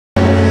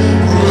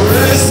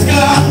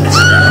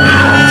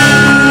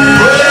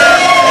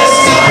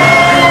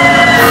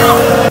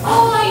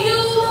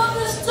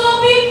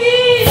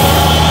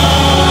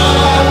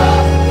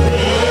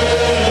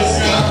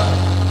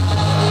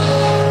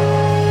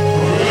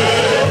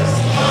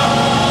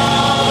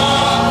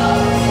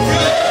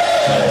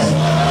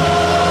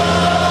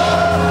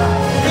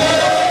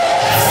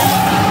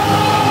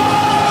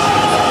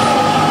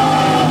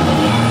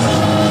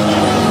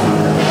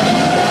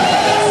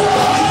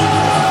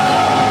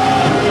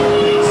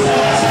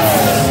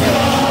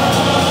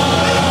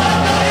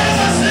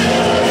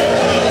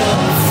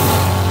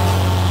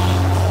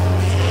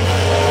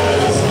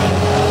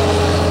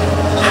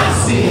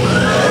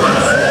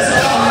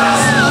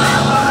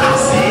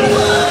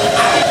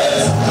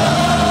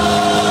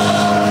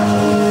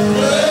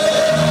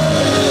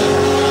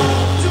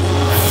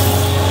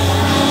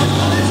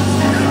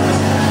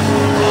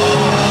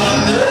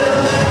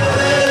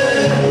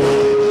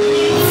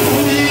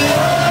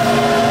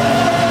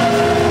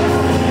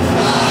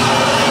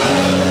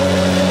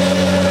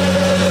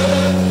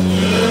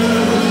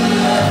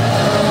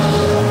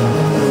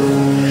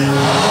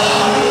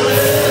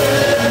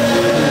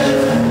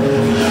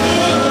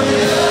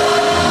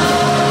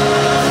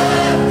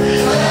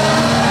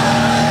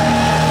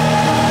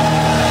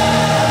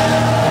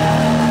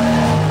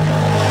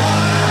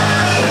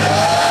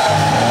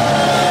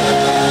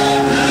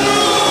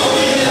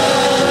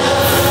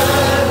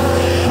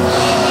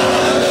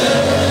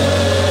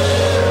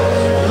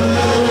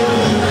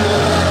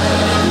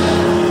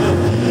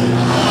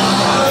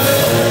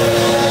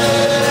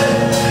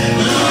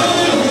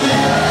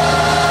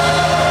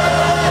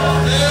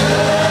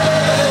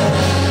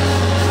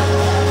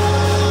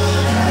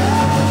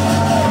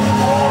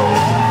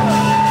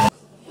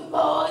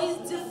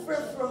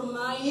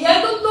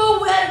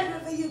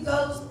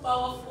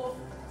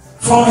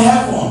from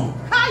heaven.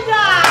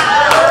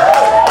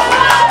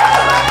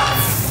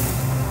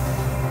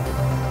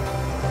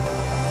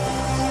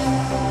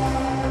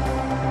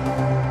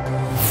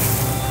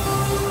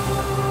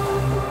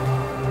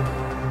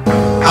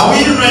 Are we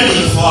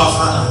ready for our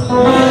Father?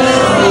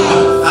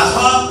 As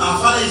our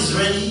Father is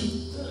ready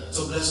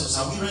to bless us,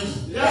 are we ready?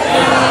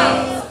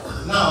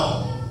 Yes.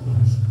 Now,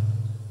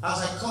 as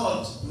I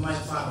called my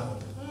Father,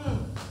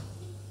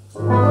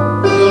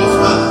 your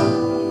Father,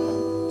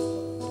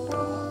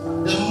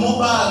 the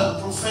mobile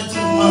prophetic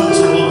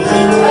mantle of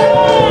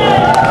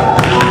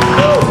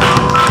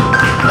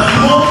the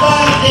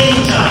mobile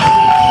angel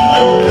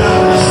of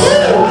darkness.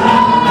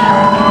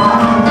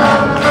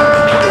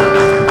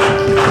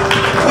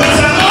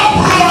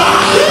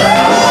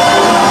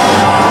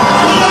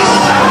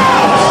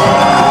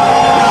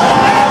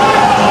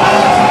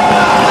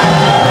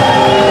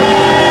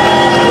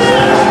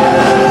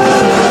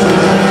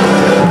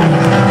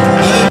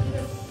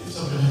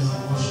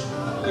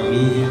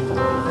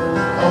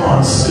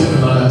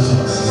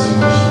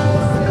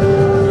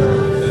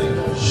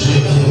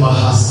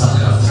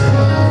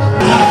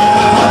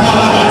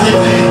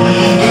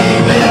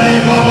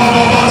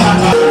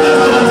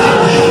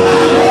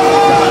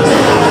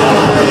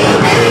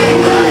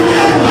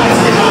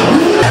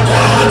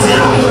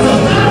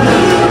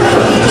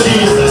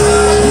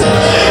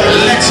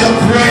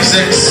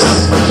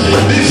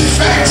 Be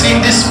felt in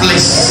this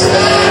place.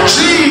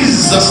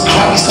 Jesus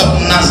Christ of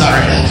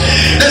Nazareth,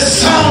 the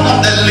Son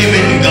of the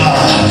living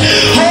God,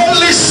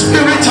 Holy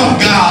Spirit of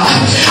God,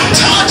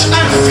 touch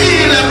and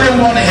feel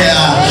everyone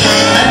here.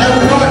 And the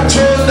word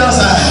told us,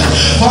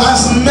 for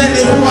as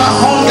many who are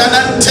hungry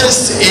and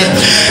thirsty,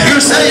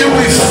 you say you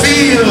will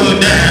feel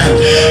them.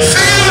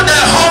 Feel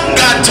the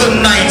hunger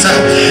tonight.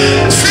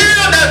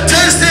 Feel the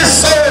thirsty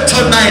soul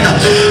tonight.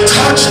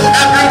 Touch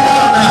everyone.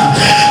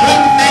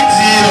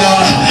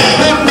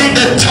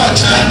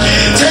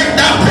 Take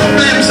that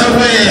problems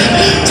away.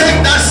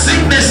 Take that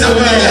sickness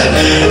away.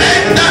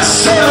 Take that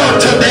sorrow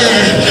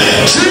today.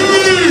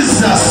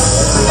 Jesus.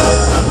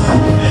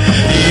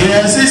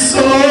 Yes, it's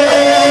all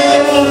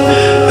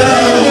the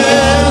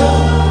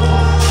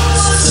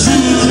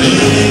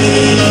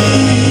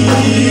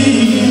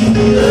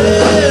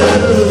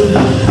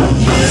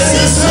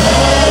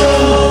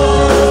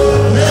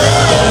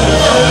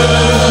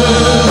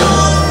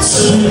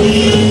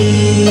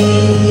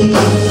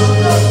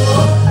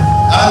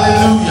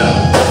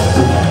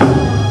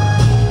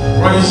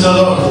Praise the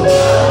Lord.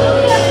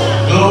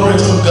 Glory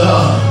to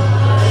God.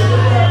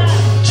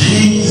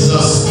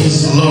 Jesus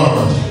is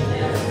Lord.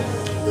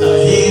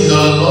 And He is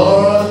the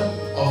Lord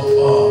of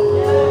all.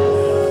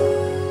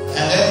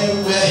 And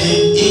anywhere He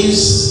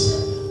is,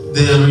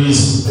 there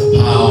is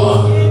power.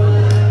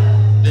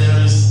 There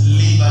is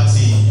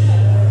liberty.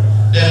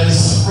 There is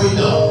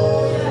freedom.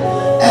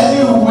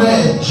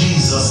 Anywhere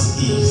Jesus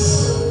is,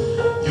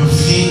 you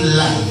feel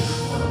life.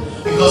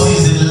 Because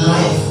He's the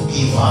life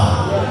giver.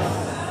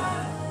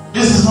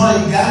 This is not a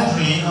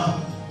gathering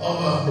of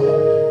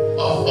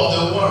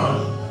the world.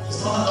 It's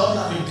not an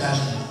ordinary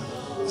gathering.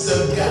 It's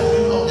a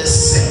gathering of the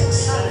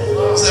saints.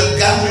 It's a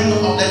gathering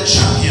of the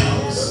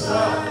champions.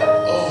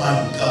 Oh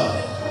my God.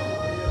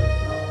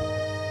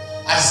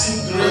 I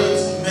see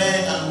great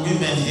men and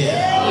women here.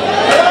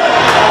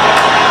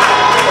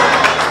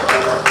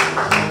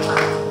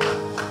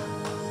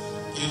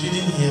 You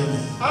didn't hear me.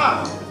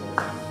 I'm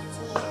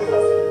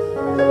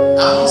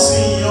not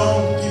seeing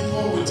young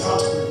people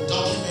without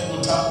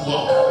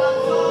work.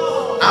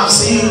 I'm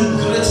seeing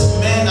great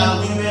men and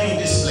women in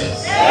this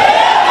place.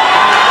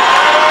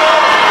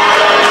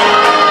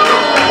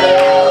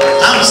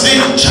 I'm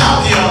seeing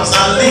champions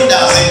and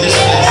leaders in this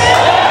place.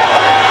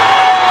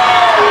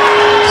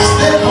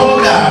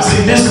 Stakeholders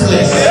in this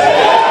place.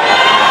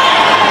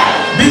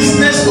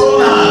 Business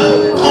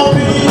owner,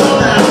 company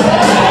owner.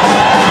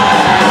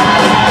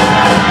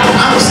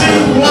 I'm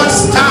seeing world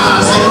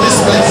stars in this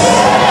place.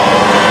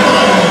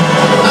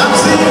 I'm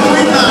seeing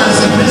winners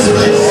in this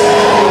place.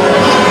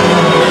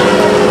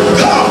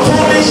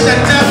 The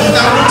devil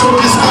that want to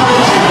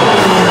discourage you.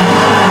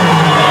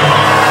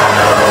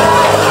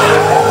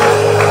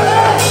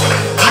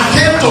 I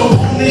came to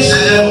punish the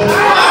devil.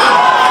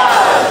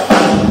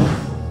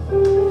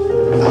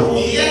 And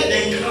yet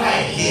they cry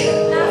here.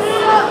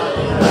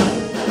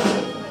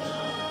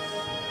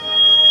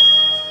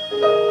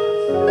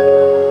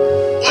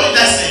 What did I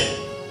say?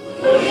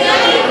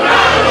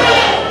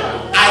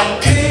 I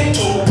came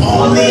to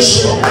punish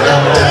the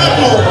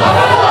devil.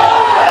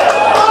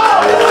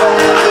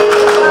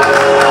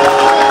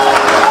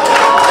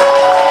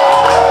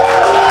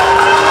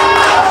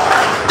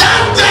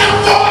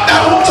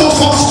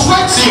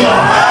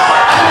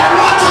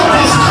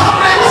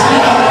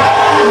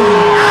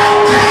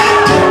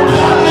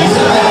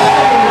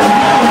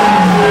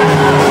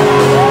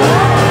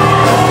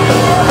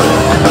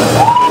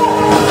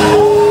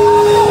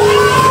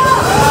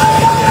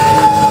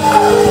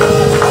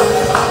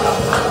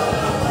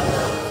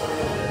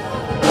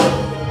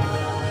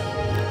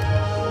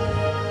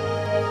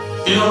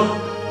 You know,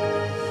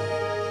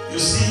 you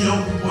see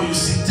young people, you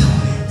see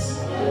talent.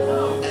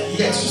 and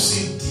yet you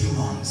see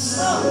demons.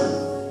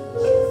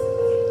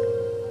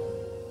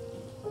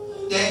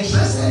 They're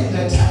interested in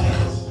the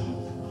talent,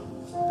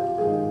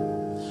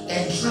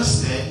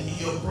 interested in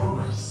your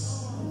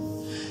progress,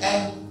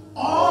 and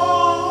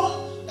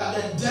all that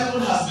the devil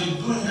has been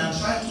doing and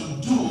trying to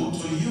do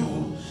to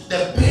you,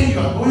 the pain you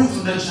are going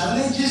through, the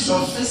challenges you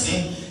are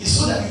facing, is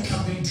so that you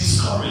can be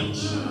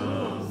discouraged.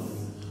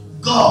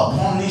 God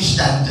punished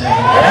that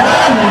devil.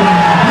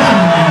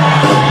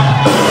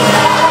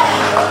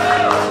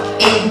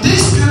 In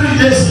this 3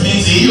 days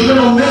meeting, you're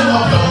going to make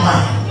up your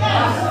mind.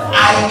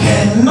 I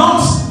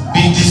cannot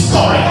be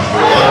discouraged.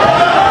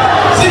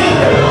 See,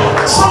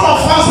 some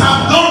of us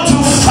have gone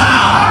too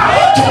far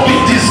to be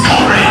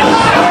discouraged.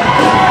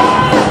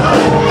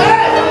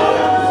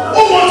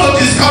 Who wants to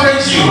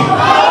discourage you?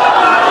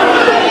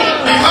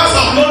 Because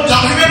of no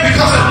document,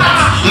 because of that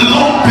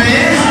long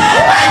pain.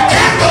 I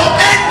can't go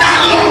end that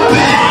long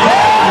pain.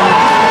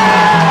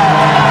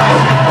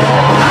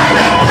 By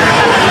the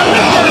power of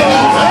the Holy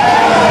Ghost,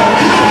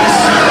 you will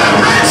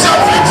celebrate your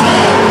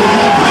victory. You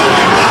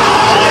will go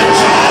with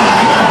joy.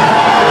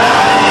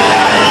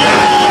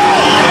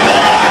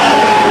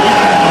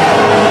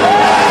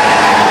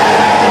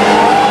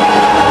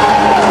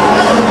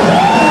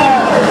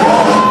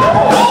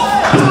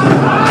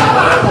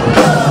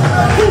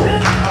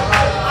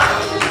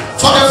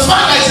 For the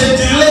fact that it's a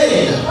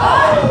delay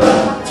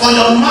for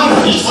your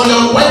marriage, for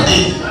your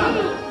wedding,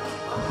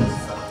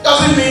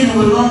 doesn't mean you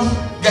will not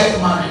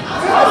get married.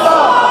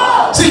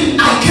 See,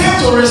 I came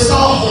to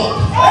restore hope.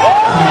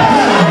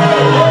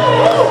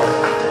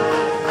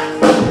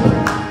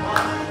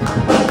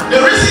 The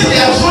reason they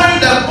are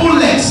throwing the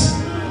bullets,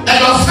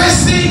 that you're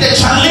facing the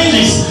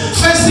challenges,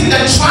 facing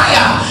the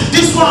trial,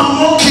 this one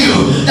mock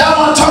you, that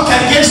one talk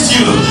against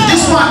you,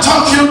 this one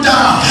talk you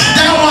down,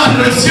 that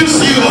one refuse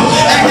you,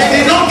 and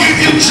they don't give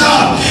you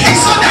job. It's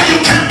so that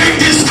you can be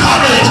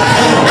discouraged.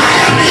 I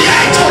am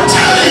here to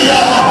tell you,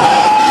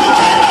 you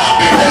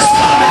cannot be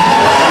discouraged.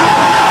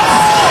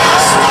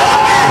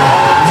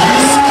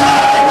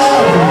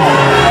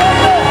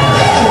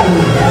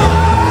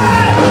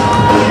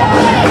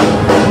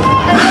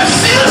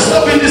 Refuse to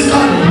be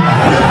discouraged.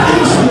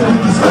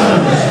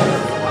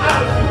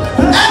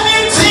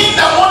 Anything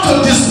that want to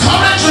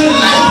discourage you in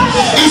life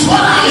is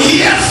what I'm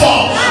here for,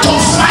 to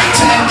fight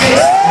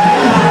against.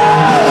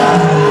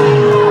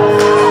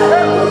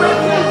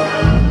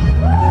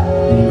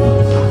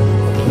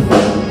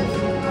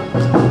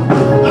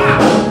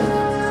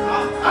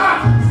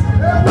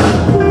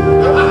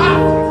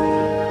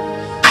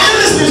 Are you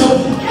listening to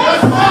me?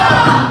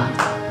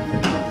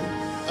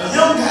 A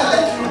young guy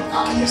like you,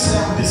 how can you say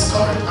I'm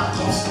discouraged? I'm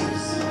confused.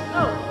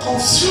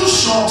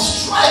 Confusion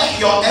strike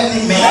your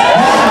enemy.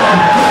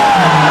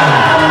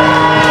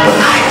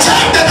 I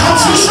take the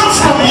confusion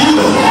from you.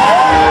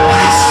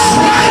 I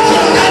strike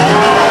your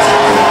enemy.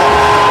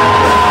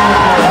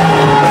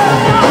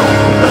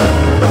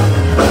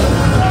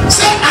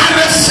 Say, I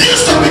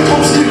refuse to be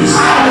confused.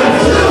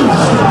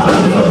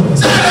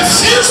 Say, I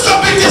refuse to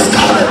be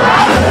discouraged.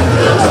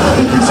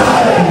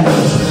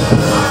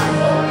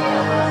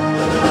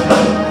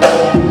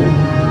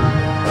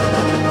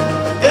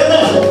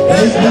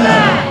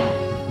 Amen.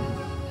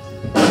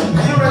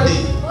 Are you ready?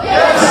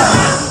 Yes.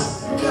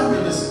 You can't be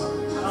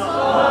discouraged.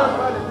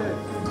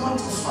 You've gone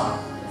too far.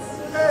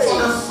 For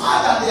the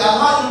fact that they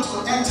allow you to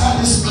enter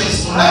this place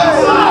tonight,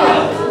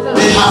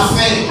 they have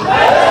failed.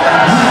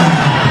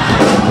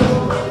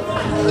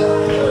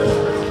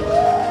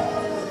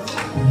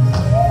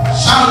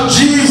 Shout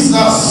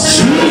Jesus.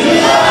 Can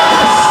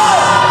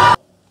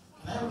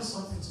I read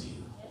something to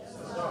you?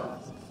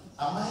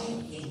 Am I in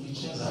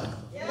VICENZA?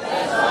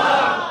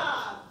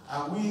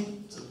 Are we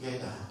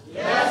together?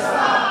 Yes,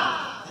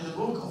 sir. In the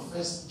book of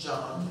 1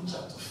 John,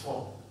 chapter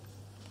 4.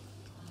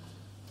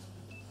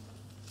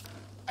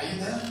 Are you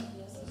there?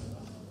 Yes, sir.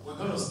 We're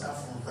going to start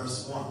from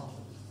verse 1.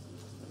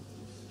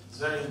 It's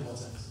very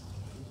important.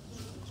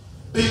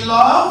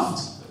 Beloved,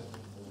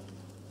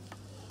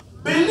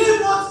 believe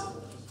not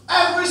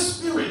every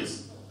spirit,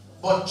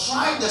 but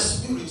try the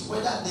spirits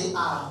whether they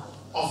are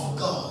of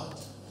God.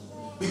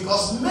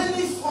 Because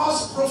many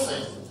false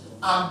prophets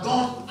are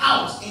gone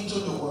out into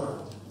the world.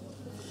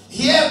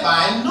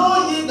 Hereby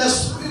know ye the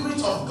Spirit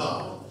of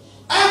God.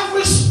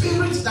 Every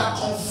spirit that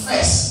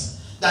confess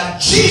that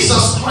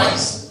Jesus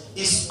Christ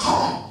is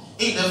come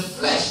in the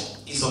flesh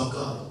is of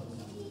God.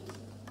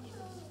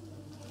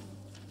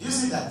 You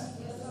see that?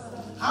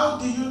 How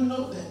do you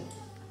know that?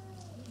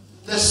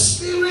 The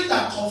spirit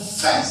that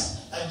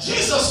confess that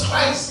Jesus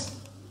Christ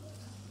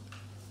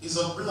is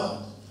of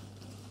blood,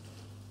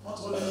 not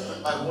only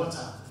by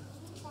water,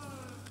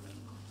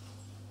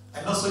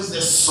 and also is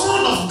the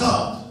Son of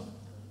God,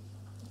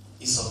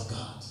 is of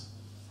God.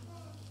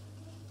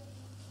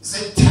 He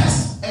said,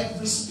 test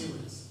every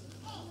spirit.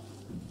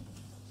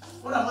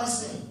 What am I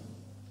saying?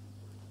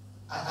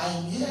 I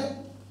am here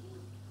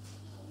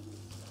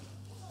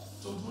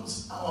to put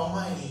our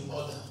mind in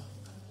order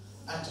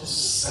and to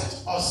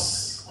set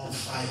us on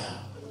fire.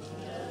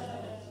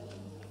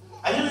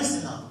 Are you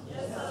listening now?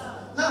 Yes,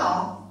 sir.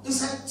 Now, he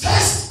said,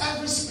 test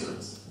every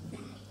spirit.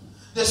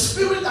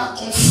 spirit that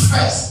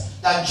confess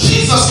that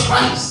Jesus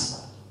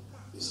Christ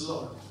is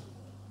Lord.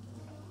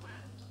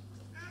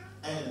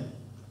 And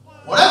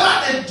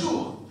whatever they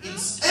do,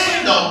 it's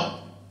end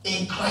up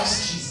in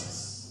Christ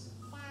Jesus.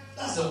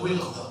 That's the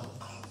will of God.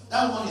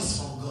 That one is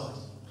from God.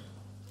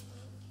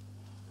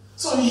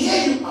 So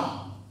here you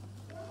are.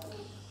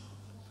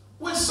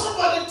 When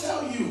somebody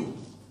tell you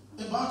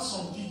about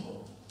some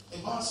people,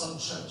 about some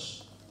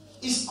church,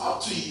 it's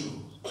up to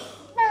you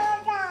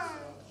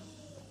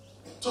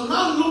to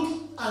now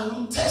look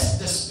and test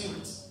the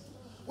spirit.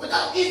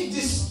 Whether if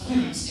this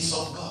spirit is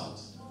of God.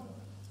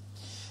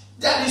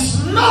 There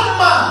is no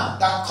man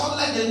that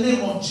calleth the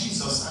name of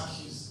Jesus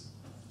accused.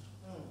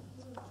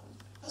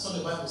 That's what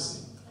the Bible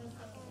says.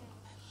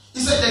 He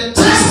said the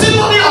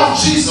testimony of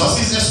Jesus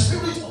is the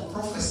spirit of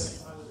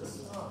prophecy.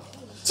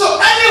 So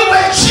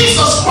anywhere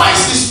Jesus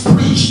Christ is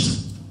preached,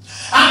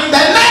 and in the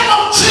name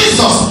of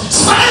Jesus,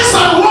 signs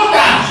and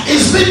wonder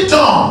is being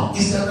done,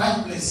 is the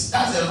right place.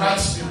 That's the right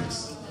spirit.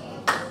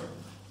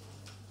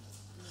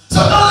 So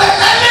don't let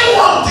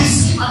anyone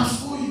deceive and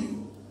fool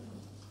you.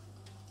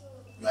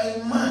 You are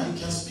a man, you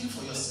can speak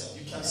for yourself,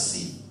 you can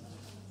see.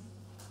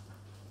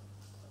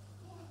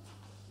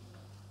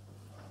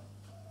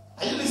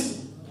 Are you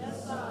listening?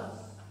 Yes, sir.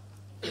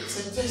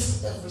 It's a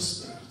test every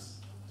spirit.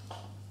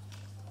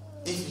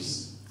 If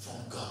it's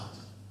from God.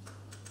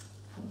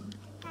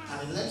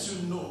 And it lets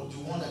you know the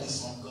one that is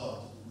from God.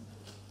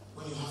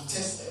 When you have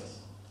tested,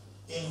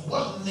 in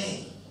what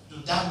name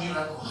did that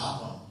miracle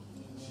happen?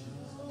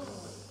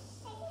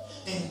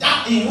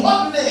 In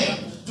what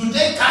name do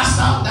they cast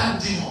out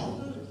that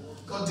demon?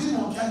 Because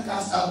demon can't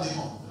cast out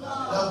demon.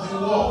 There'll be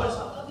war.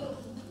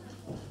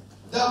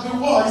 There'll be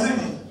war, isn't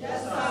it?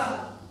 Yes, sir.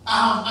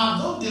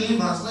 I've done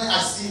deliverance where I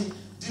see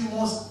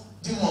demons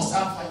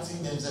start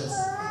fighting themselves.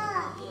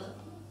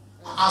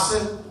 I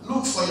said,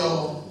 look for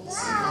your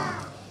signal.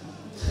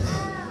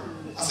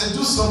 I said,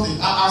 do something.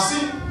 I've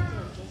seen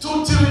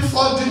 2, 3,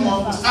 4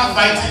 demons start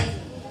fighting.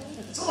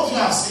 Some of you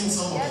have seen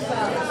some of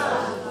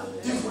them.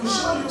 If we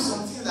show you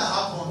something that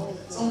happened,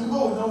 some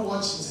people will not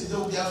watch it, say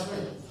they'll be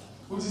afraid.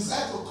 We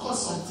decide to cut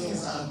some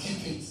things and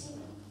keep it.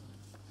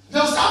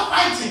 They'll start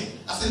fighting.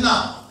 I said,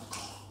 now,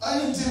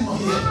 any demon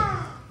here,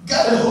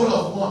 get a hold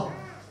of one.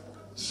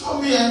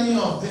 Show me any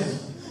of them.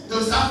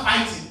 They'll start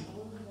fighting.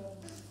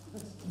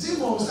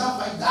 Demon will start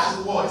fighting. That's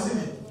the war, isn't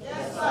it?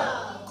 Yes,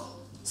 sir.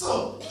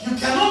 So, you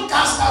cannot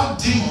cast out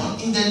demon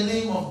in the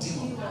name of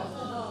demon.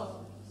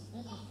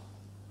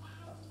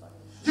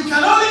 You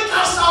can only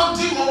cast out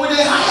demon with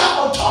a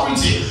higher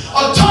authority.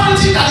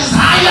 Authority that is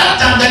higher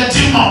than the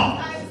demon.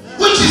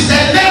 Which is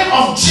the name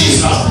of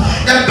Jesus.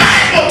 The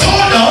Bible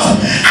told us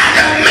at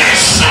the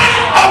mention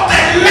of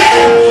the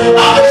name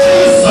of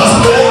Jesus,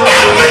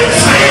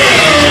 everything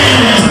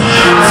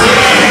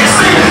is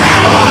in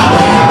heaven,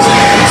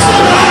 is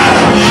in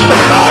earth,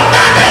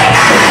 under the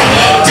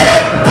earth,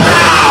 they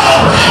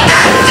bow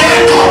and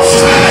they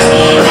confess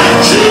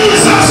that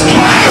Jesus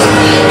Christ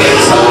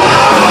is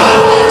Lord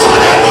to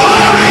the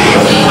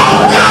glory of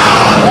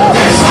God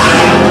the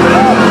Father.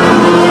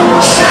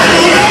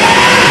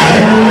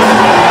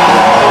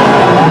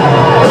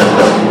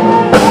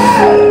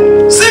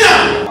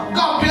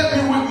 God gave me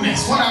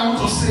witness. What I want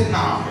to say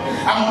now,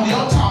 I'm on the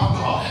altar of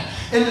God.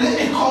 A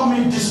lady called me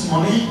this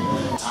morning,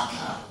 attack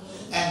her,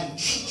 and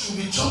she'll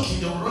be choking.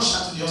 They'll rush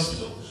her to the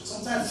hospital.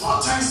 Sometimes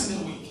 4 times in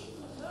a week.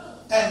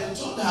 And they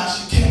told her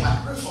she came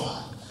and prayed for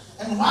her.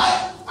 And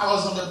while I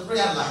was on the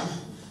prayer line,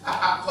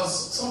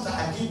 because sometimes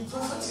I give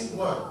prophetic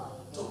word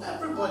to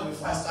everybody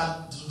before I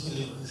start to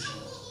deliver.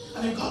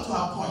 And it got to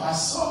a point, I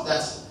saw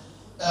that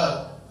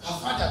her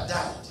father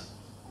died.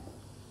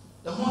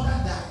 The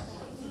mother died.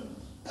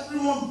 Every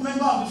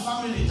member of the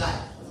family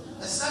died.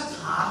 Except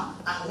her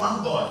and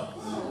one boy.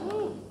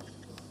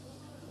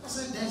 I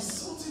said, there's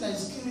something that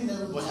is killing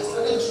everybody. I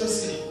started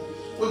tracing it.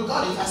 With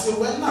God, I said,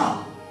 well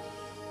now,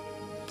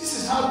 this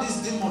is how this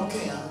demon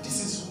came. This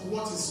is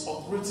what is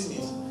operating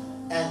it.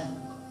 And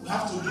we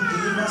have to do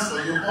deliverance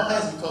for you. Or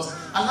else because,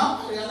 and now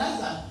I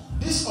realized that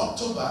this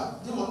October,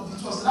 it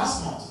was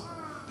last month.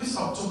 This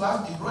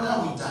October, the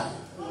brother will die.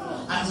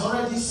 And he's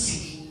already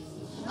sick.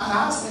 And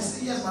I asked him, I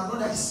said, yes, my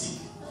brother is sick.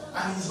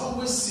 And he's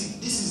always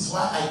sick. This is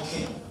why I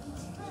came.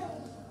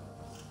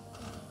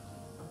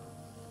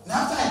 And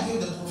after I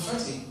gave the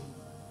prophetic,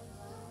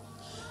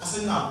 I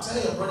said, now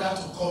tell your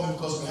brother to call me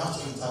because we have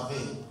to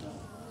intervene.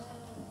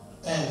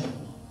 And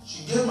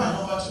she gave my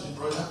number to the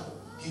brother.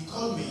 He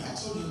called me. I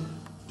told him,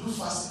 do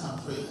fasting and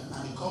prayer.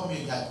 And he called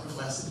me again. I prayed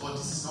for him. I said, but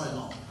this is not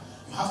enough.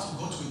 You have to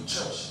go to a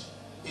church.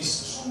 A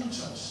strong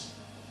church.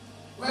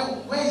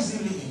 Where is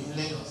he living? In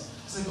Lagos.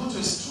 I said, go to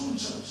a strong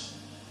church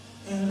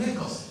in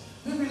Lagos.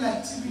 Maybe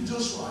like TB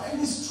Joshua,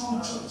 any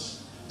strong church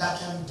that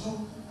can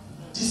do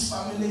this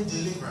family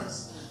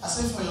deliverance. I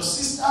said, for your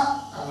sister,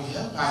 I will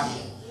help her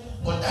here.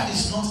 But that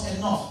is not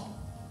enough.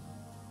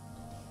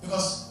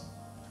 Because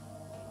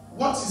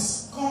what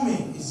is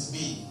coming is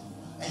big.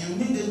 And you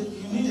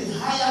need a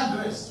higher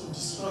grace to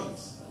destroy it.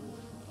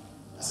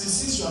 I said,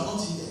 since you are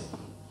not here,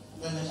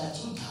 then I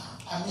told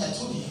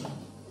him,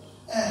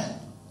 and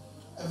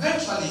a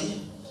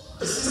Eventually,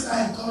 the sister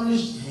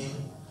encouraged him,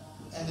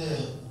 and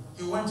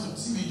he went to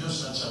TV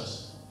Joshua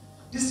Church.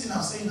 This thing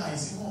I'm saying now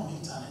is even on the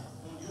internet,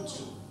 on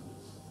YouTube.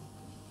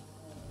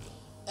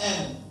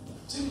 And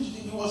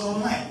he was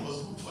online. He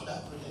was booked for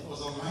that prayer. He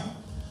was online.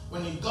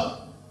 When he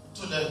got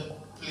to the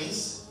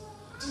place,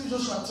 TV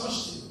Joshua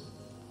touched him.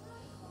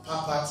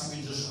 Papa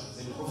TV Joshua is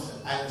a prophet.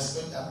 I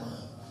respect that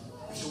man.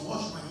 If you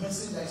watch my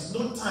message, there is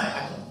no time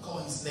I don't call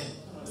his name.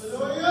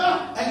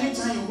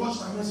 Anytime you watch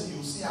my message,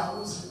 you see I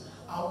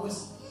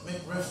always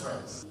make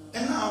reference.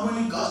 And now when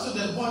he got to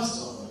the boy's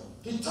store,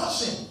 he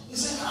touched him. He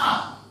said,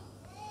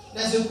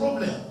 there's a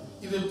problem.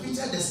 He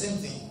repeated the same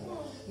thing.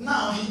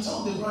 Now he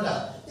told the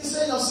brother, he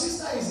said, your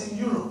sister is in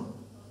Europe.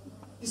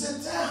 He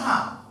said, tell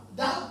her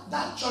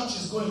that church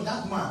is going,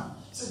 that man.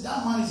 He said,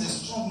 that man is a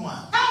strong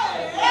man.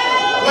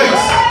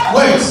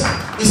 Wait.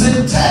 He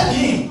said, tell her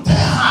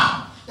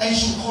that he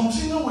should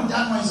continue with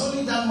that man. It's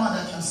only that man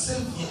that can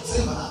save her.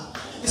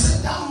 He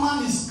said, that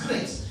man is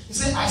great. He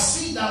said, I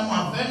see that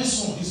man very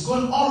soon. He's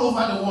going all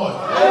over the world. I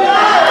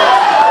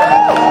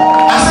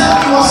said,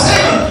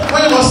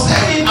 when he was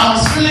saying, I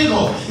was feeling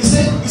good. He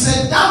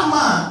said, that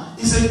man,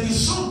 he said,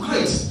 he's so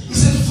great. He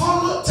said,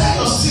 tell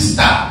your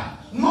sister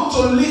not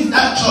to leave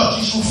that church.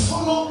 You should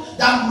follow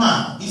that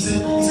man. He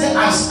said,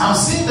 I'm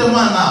seeing the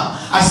man now.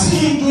 I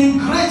see him doing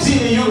great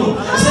things in Europe.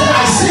 He said,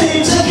 I see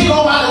him taking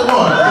over the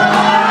world.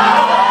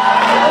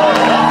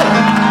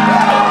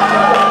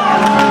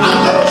 I'm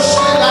going to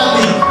share that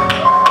link.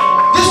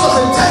 This was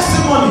a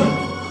testimony.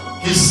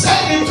 He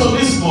said it to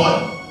this boy.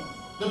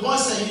 The boy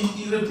said,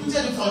 he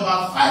repeated it for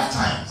about 5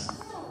 times.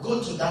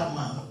 Go to that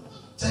man.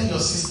 Tell your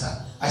sister,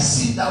 I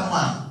see that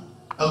man,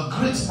 a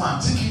great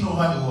man, taking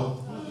over the world.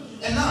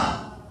 And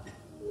now,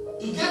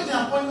 he gave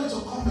the appointment to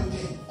come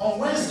again. On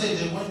Wednesday,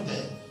 they went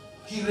there.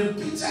 He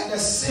repeated the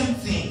same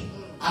thing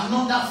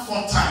another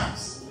 4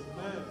 times.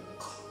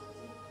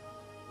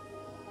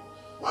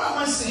 What am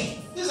I saying?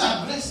 These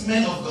are great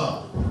men of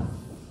God.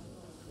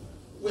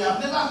 We have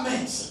never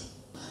met.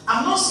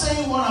 I'm not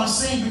saying what I'm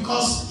saying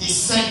because he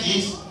said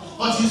it,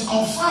 but he's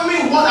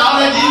confirming what I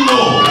already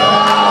know.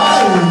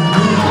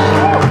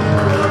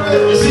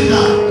 You see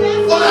now?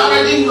 What I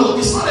already know.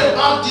 It's not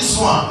about this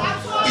one.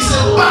 It's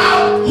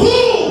about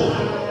who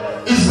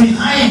is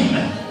behind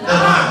the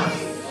man.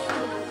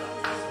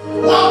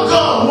 What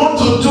God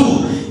wants to do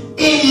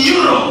in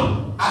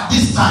Europe at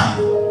this time.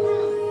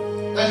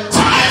 The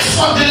time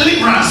for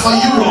deliverance for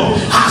Europe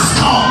has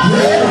come.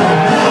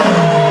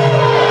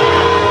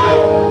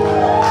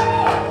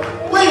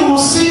 When you will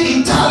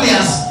see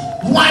Italians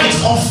white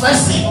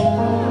confessing.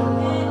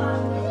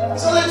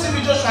 So let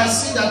me just try to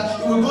see that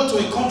you will go to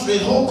a country,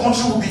 the whole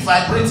country will be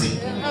vibrating.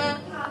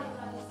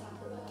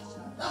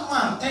 That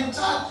man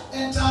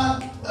entered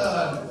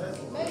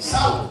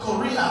South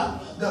Korea.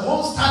 The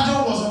whole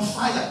stadium was on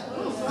fire.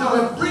 They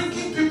were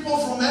bringing people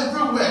from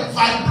everywhere,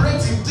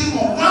 vibrating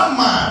demon. One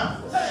man.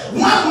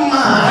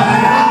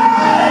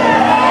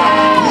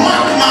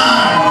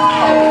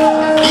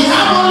 He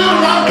had only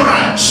one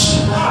branch,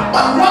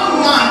 but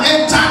one man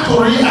entered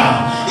Korea.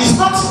 It's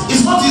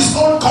not his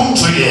own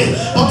country,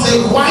 but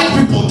the white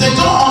people. They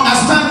don't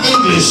understand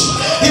English.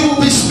 He will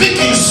be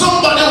speaking,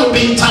 somebody will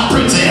be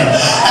interpreting,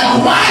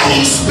 and while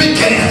he's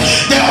speaking,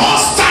 the whole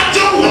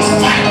stadium was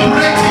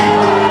vibrating.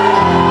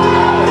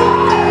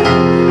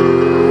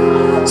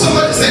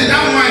 Somebody said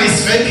that man is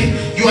fake.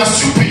 You are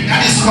stupid.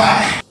 That is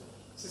why.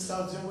 Sister,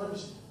 where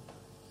is she?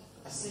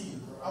 I see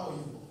you. How are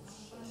you?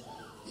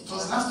 It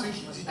was last week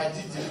I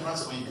did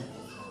deliverance for you,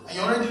 and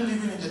you're already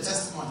living in the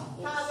testimony.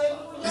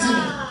 Isn't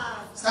it?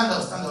 Stand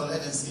up,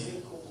 let them see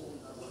it.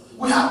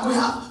 We have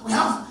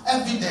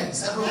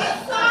evidence everywhere.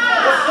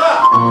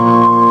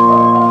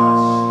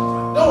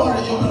 Don't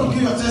worry, you're going to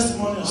give your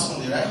testimony on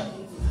Sunday, right?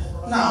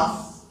 Now,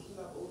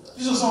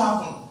 this was what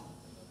happened.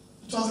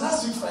 It was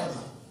last week Friday.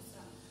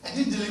 I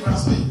did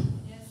deliverance for you,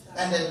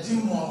 and the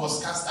demon was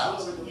cast out.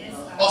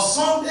 On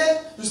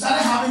Sunday, you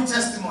started having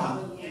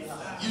testimony.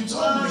 You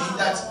told me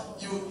that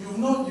you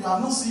have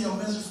not seen your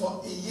ministry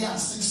for 1 year and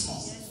 6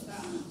 months.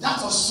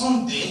 That was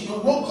Sunday. You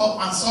woke up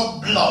and saw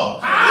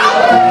blood.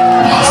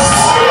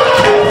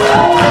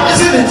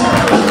 Isn't it?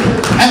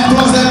 And it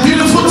was a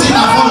beautiful thing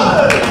that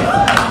followed.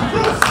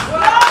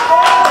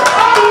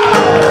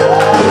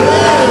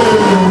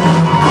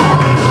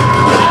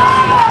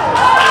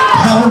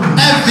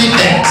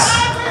 Evidence.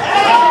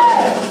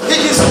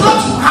 It is not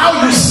how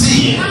you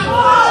see it,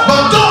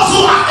 but those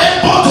who are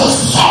able to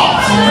solve.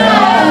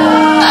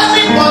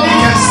 Anybody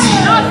can see.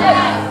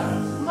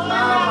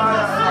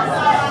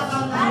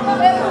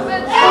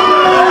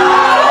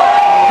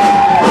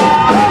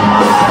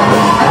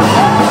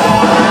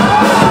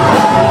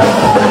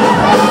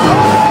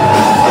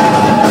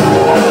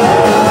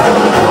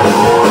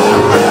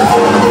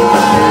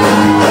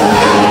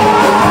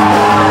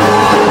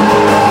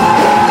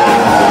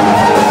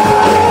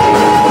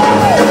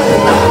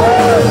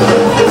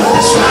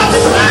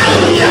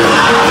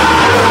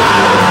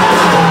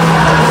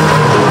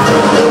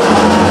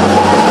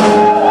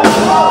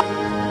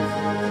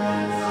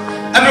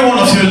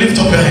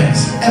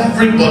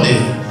 Everybody,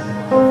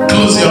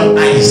 Close your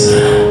eyes,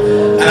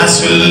 and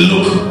as you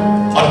look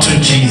unto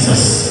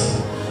Jesus,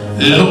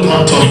 look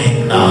unto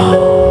him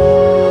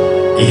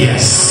now.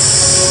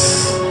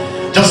 Yes,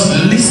 just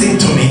listen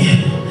to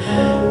me.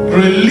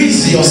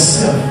 Release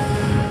yourself.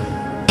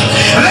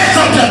 Lift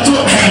up your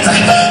two hands.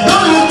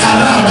 Don't look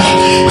around.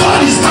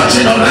 God is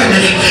touching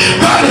already.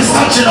 God is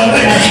touching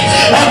already.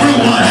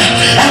 Everyone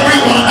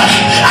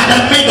at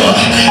the middle.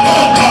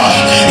 Oh God,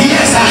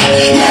 yes,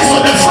 yes, on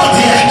the front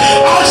here.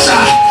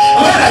 Usher,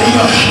 where are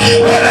you?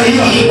 Where are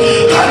you?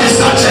 God is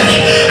touching.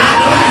 At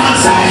the right hand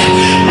side,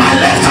 my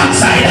left hand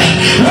side.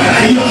 Where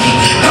are you?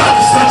 God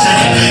is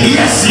touching.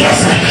 Yes, yes,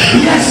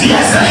 yes,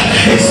 yes.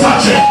 It's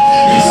touching.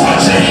 It's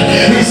touching.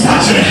 It's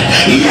touching.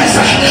 Yes.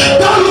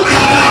 Don't look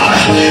around.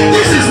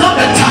 This is not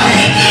the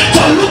time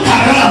to look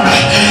around.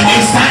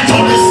 It's time to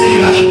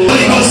receive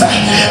Holy Ghost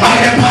by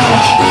the power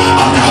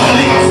of the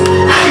Holy Ghost.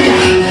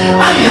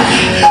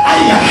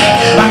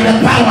 By the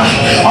power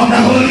of the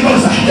Holy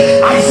Ghost.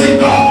 I see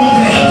God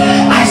moving.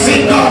 I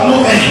see God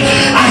moving.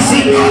 I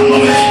see God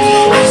moving.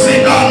 I see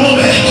God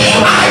moving.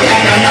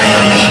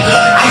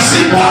 I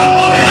see God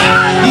moving.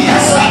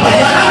 Yes,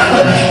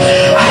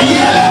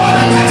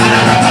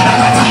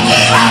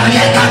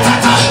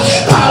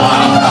 power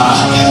of God.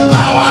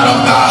 Power of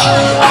God.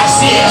 I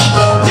see it.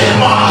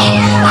 Demon,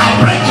 I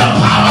break your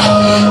power.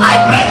 I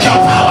break your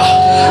power.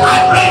 I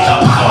break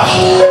your power.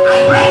 I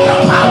break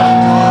your power.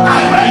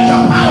 I break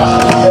your power.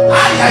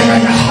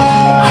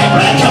 I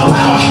break your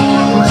power.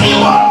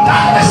 Demon of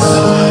darkness.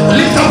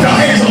 Lift up your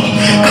hands.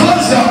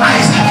 Close your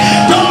eyes.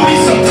 Don't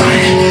miss your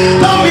time.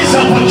 Don't miss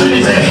your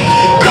opportunity.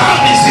 God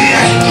is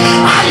here.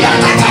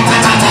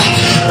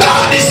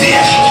 God is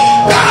here.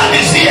 God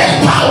is here.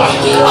 Power.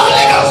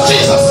 Holy Ghost,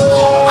 Jesus.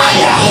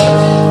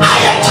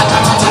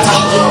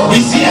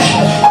 He's here.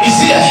 He's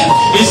here.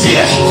 He's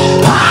here.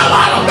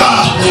 Power of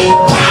God.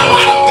 Power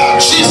of God.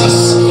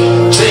 Jesus.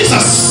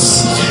 Jesus.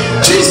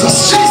 Jesus.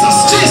 Jesus.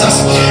 Jesus.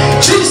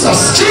 Jesus.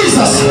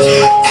 Jesus.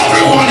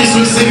 Everyone is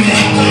receiving.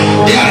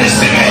 They are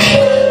receiving.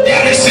 They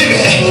are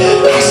receiving.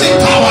 I see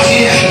power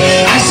here.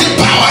 I see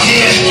power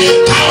here.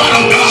 Power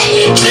of God.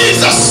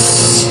 Jesus.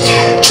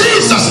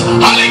 Jesus.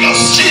 Holy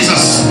Ghost.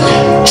 Jesus.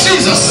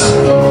 Jesus.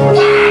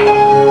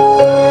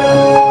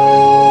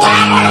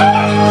 Power of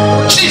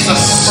God.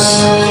 Jesus.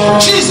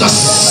 Jesus.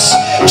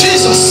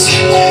 Jesus.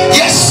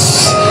 Yes.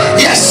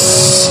 Yes.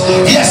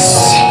 Yes.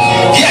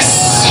 Yes.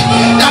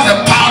 That's the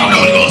power of the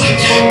Holy Ghost.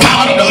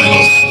 Power of the Holy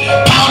Ghost.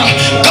 Power of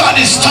God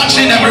is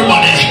touching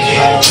everybody.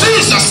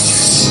 Jesus.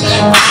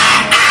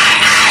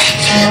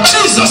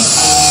 Jesus.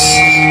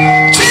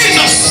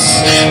 Jesus.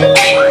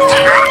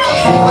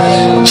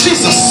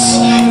 Jesus.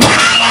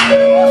 Power.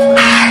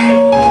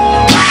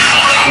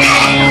 Power of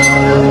God.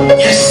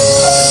 Yes.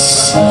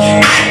 I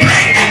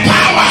break the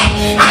power.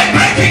 I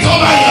break it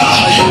over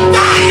you.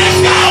 Darkness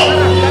go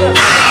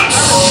out.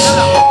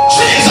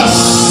 Jesus.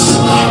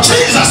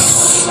 Jesus.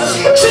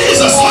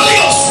 Jesus. Holy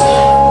Ghost.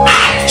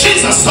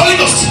 Jesus. Holy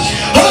Ghost.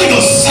 Holy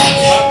Ghost.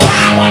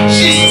 Power.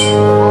 Jesus.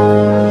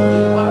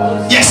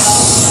 Yes.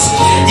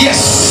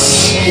 Yes.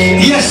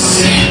 Yes.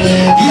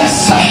 Yes.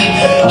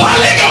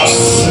 Holy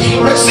Ghost.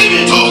 Receive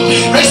it.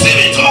 Receive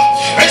it.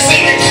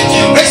 Receive it.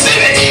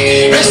 Receive it.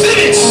 Receive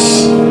it.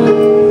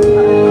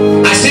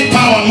 I see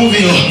power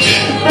moving.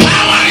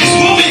 Power is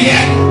moving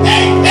here.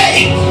 Hey,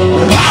 hey.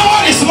 Power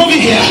is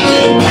moving here.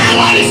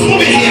 Power is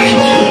moving here.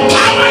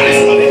 Power is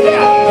moving here.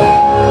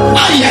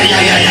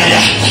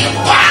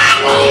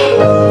 Power.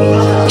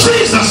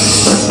 Jesus.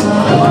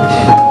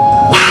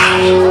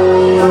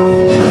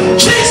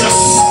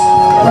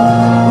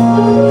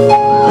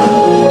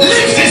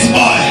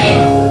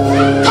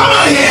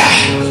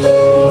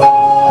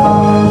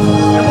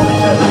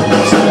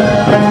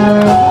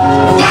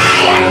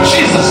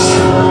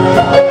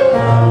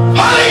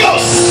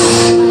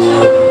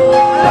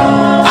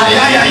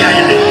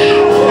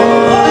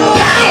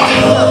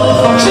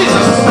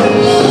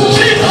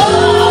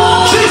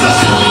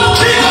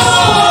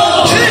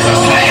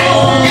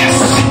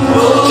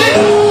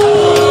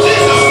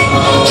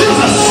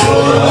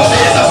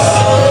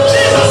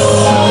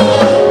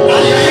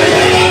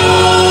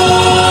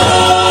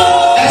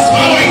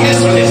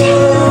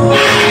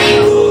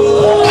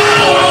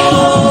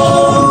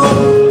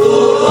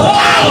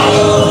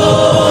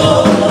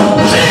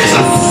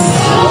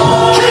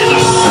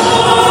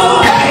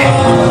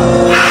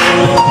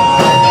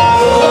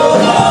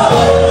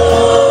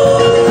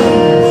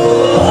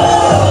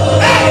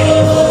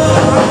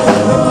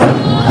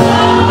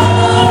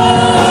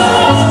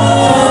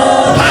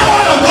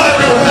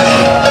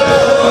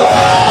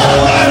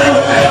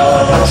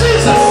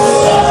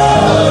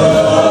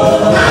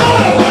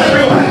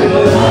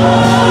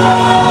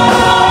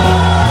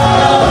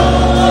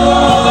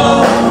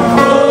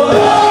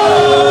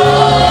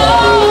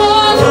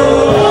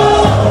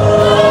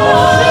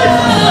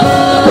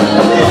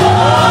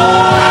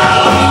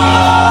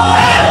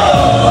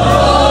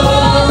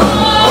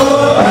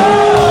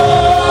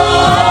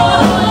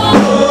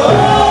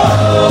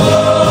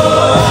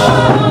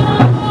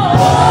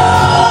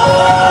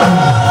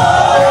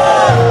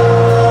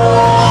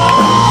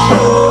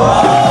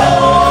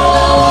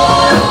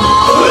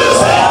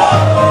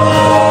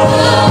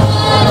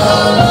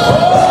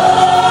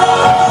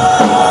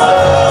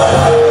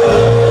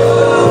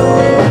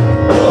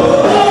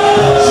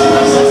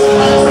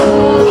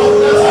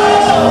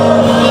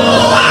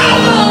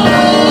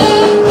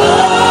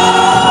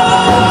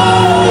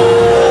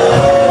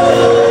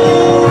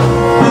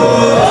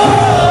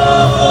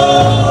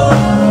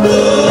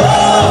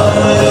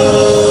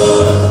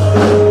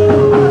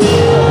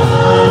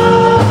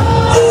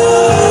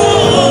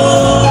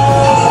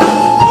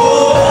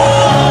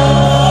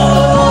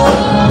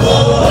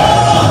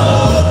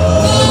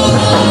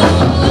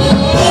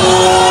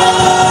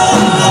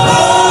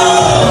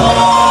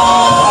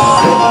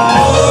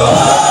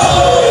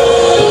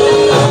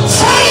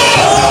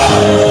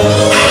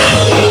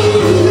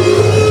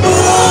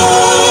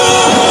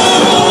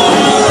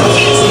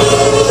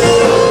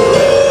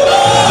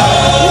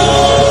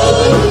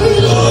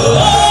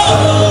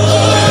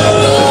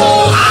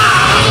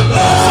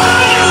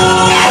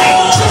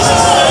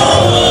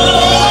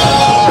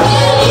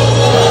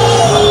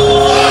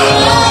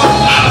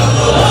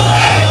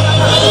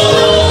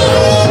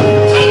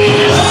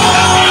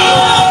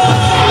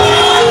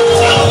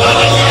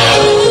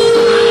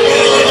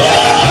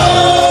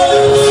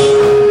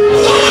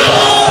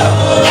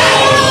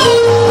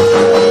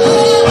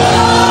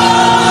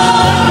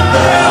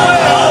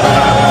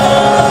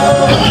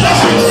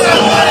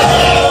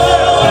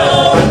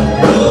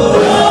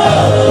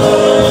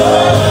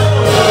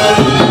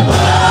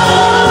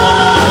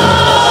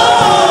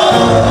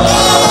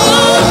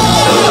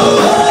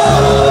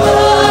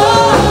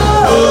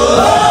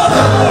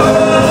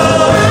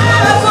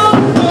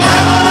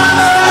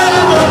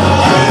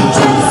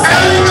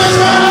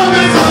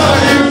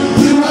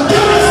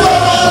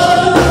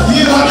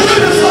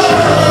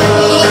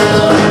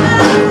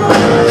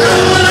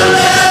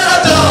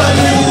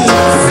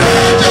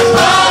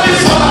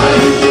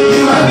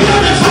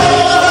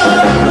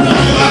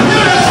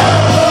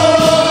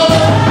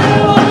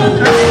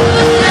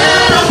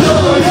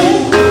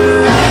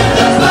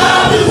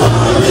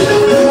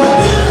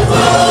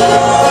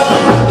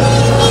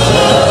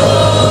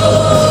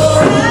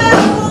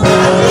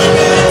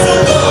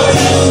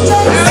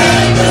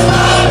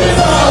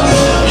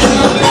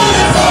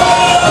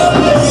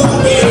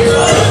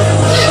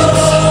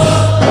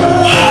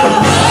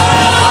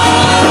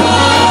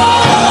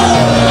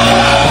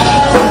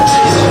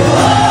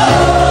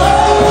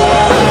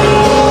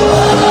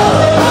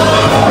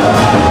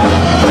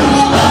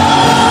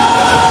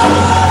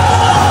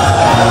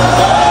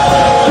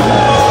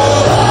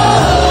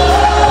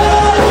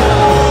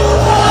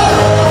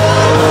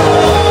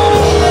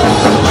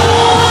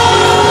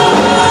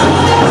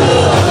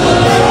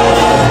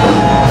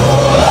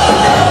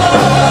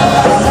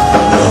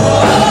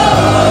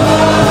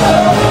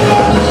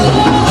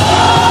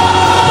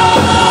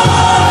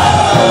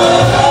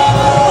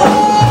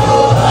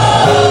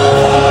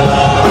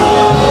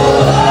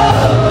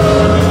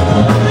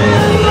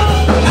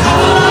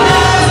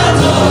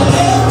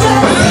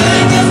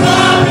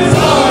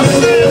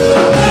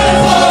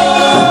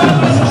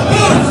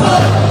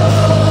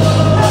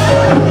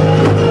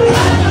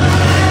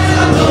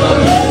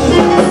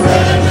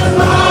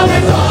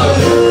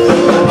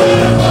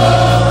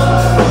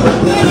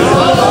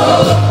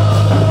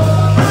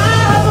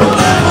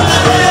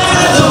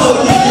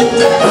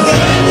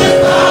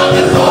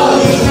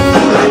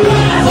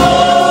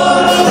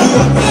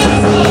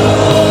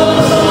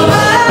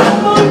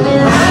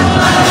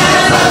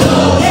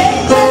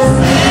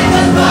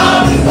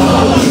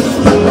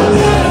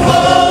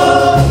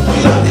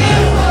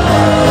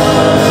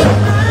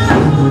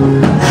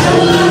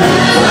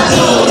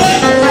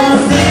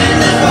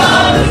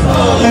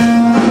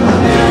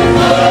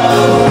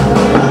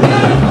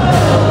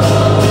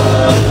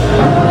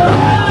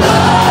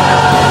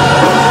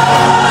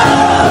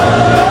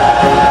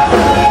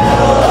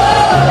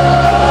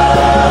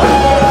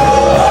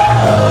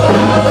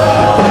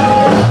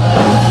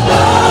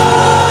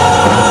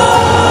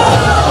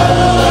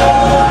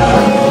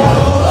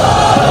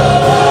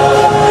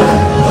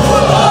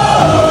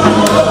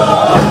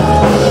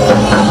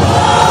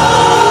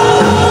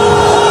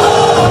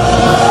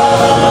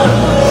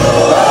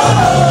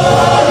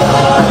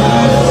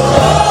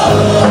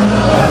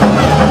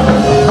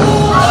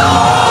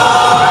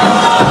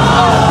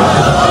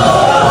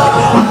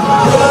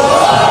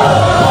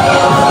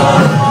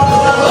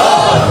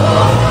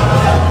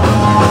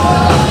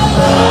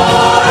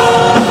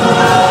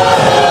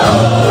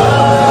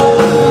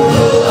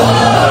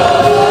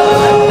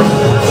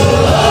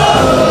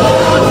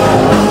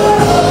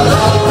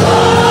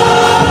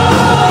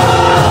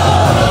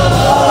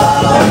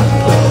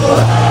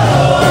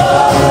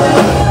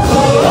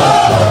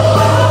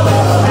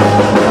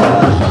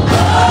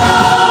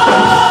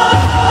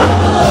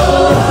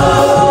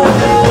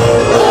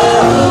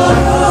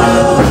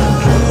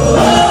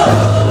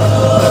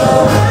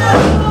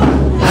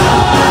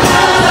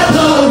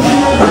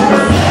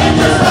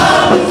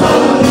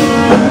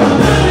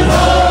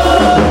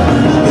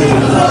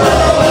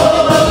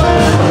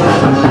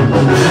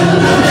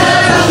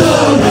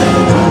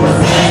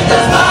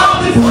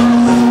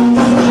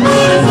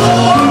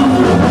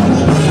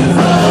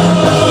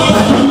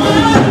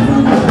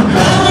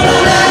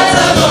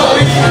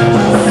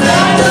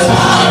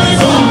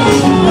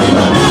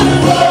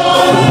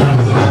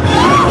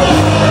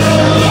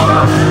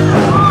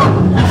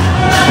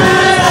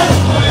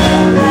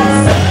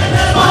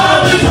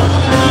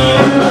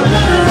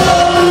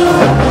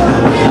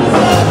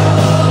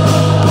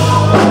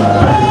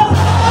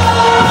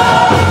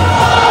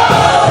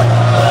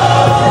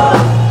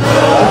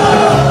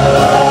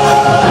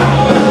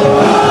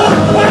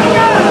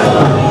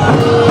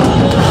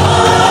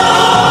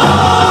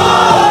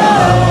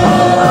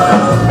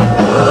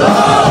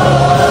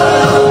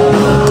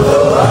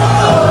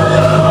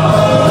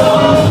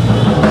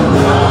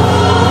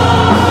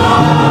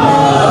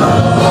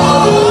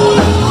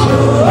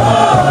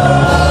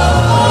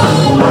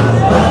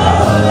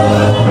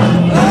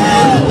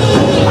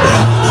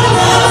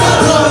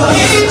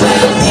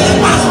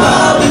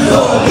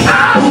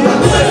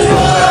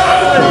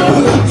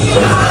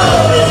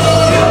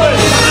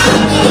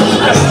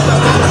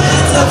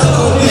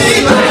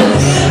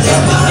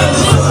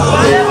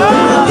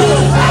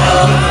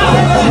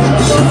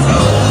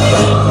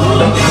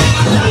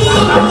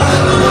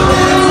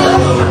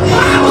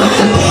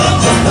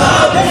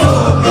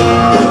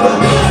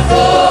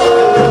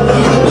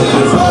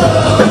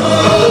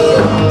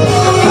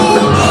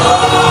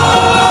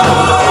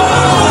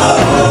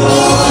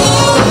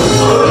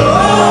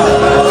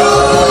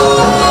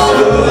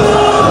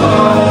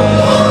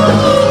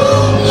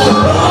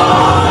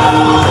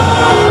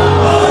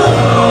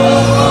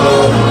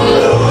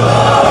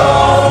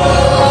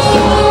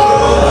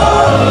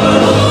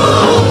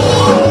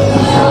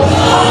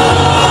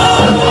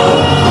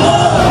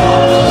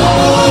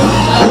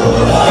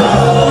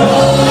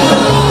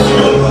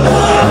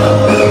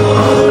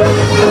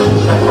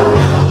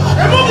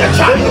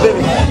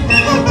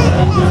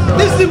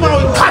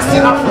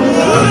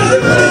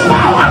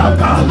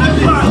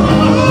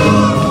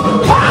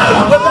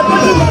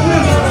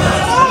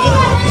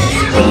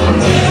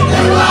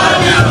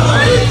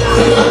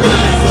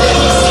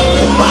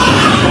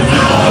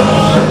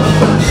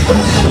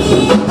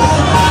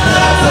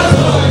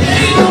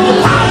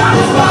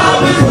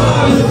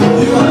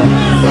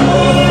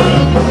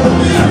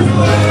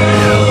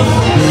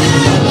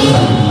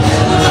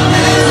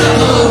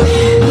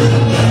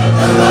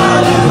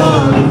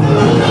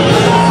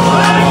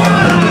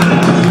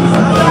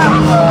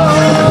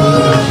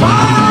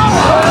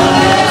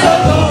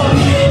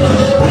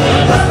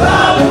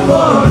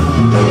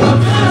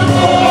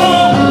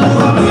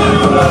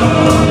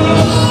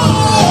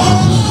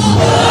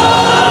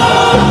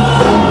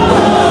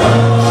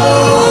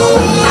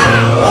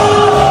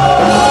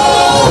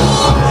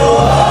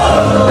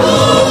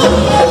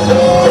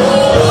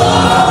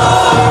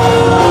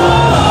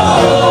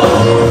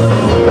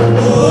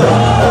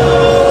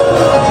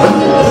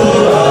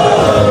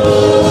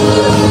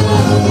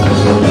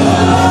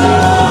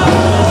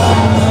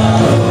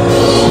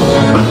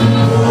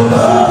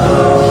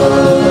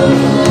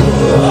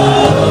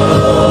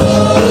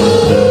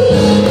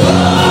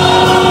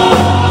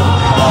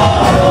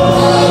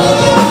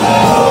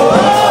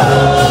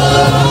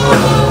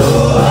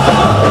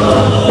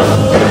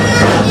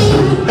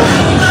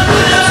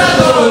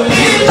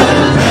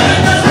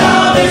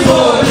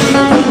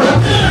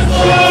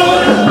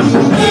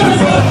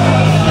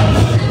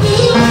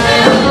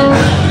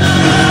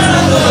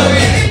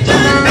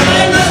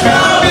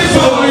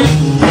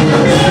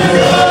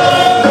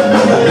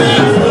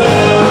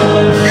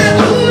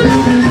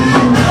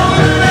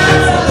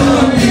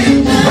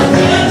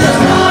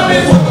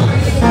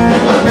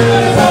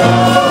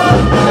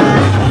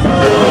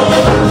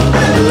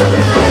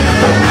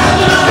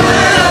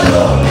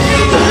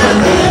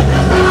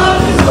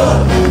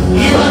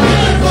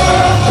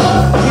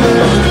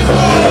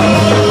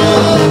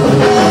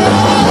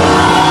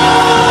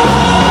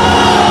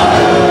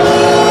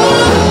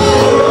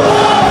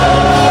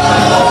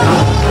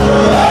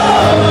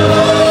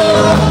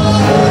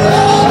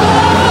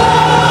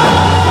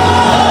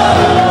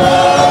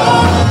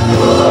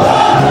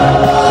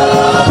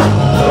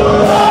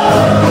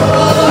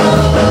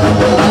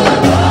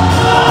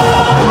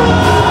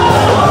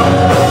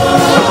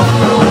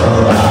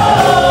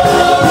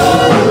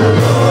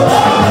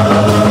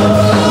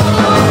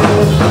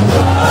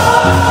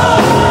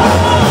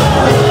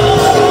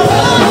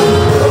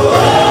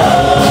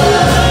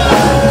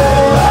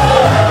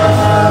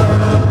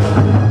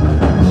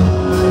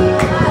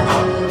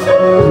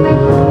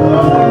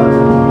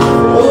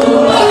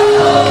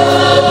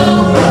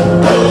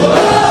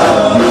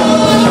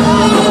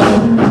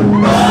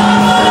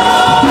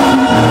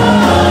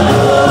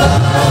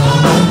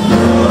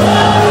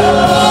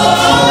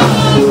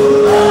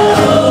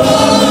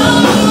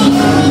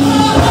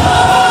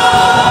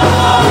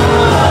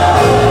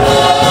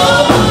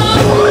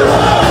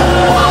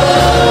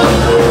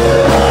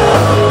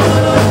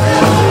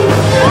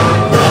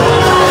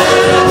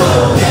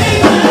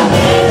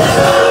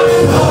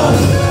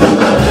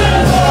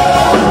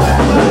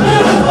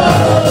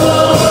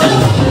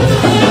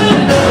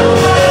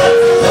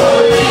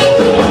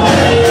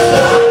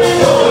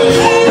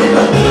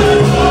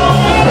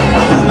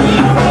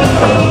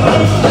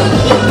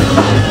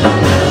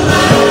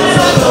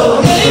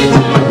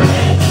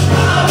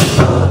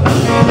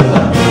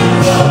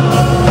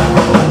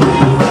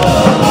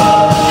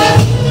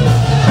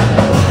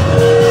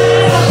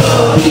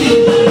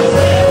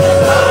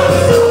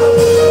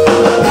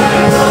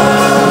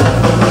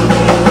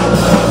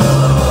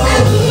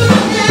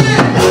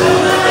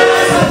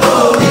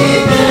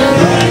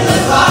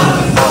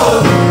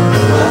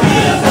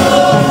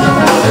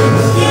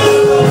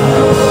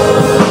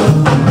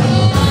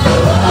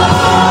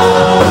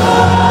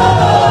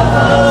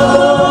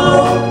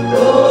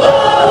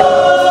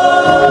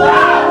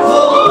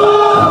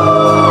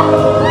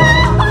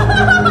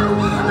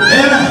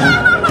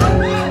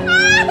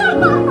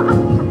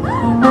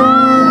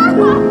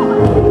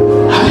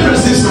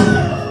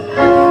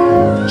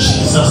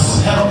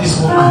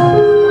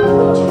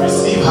 woman to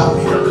receive her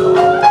miracle.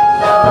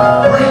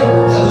 Bring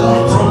the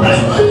Lord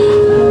problem.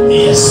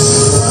 Yes.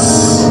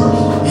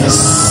 Yes.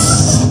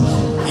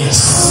 Yes.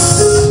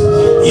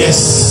 Yes.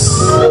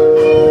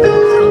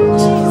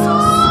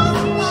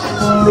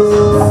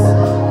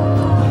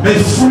 Be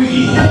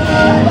free.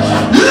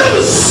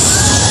 Loose.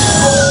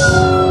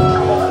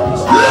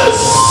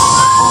 Loose.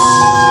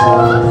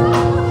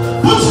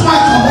 Put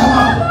mic on them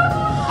up.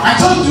 I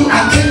told you I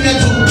came here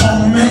to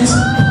torment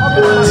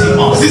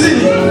demons, isn't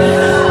it?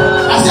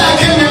 I said I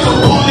came here to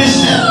punish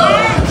them.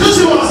 Do you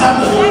see what's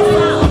happening?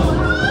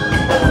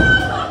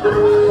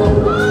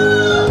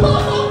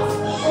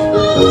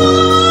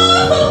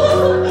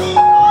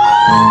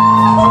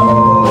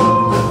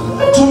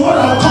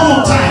 Tomorrow, come on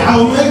time, I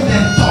will make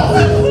them talk.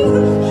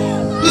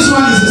 This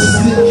one is a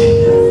snake.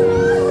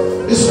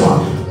 This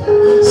one,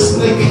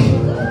 snake.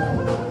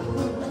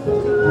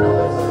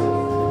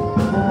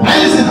 Are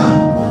you listening now?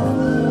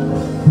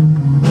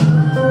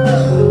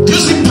 Do you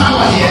see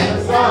power here?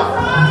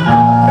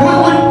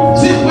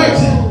 Wait.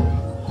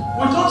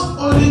 We don't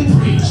only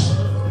preach.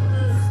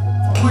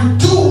 We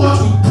do what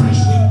we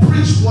preach. We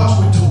preach what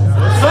we do.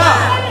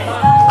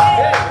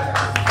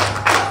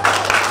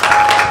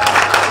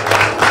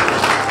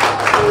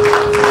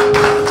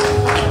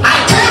 I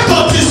came to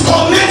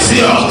disconnect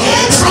you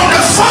from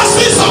the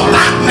forces of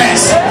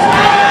darkness.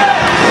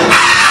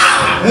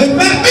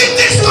 Be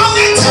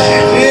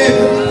disconnected.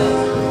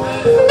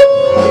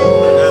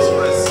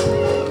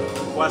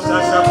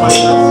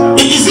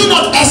 Is it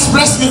not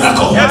express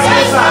miracle? Yes,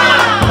 sir.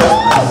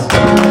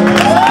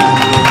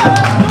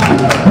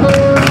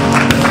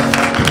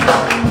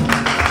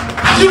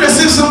 Have you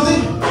received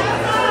something?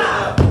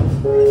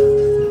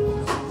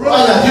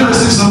 Brother, have you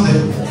received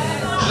something?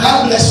 Should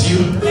I bless you?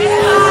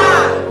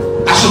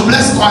 I should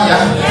bless choir.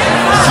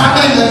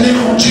 Father, in the name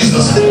of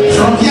Jesus,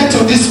 from here to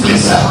this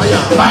place,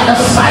 by the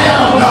fire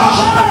of God.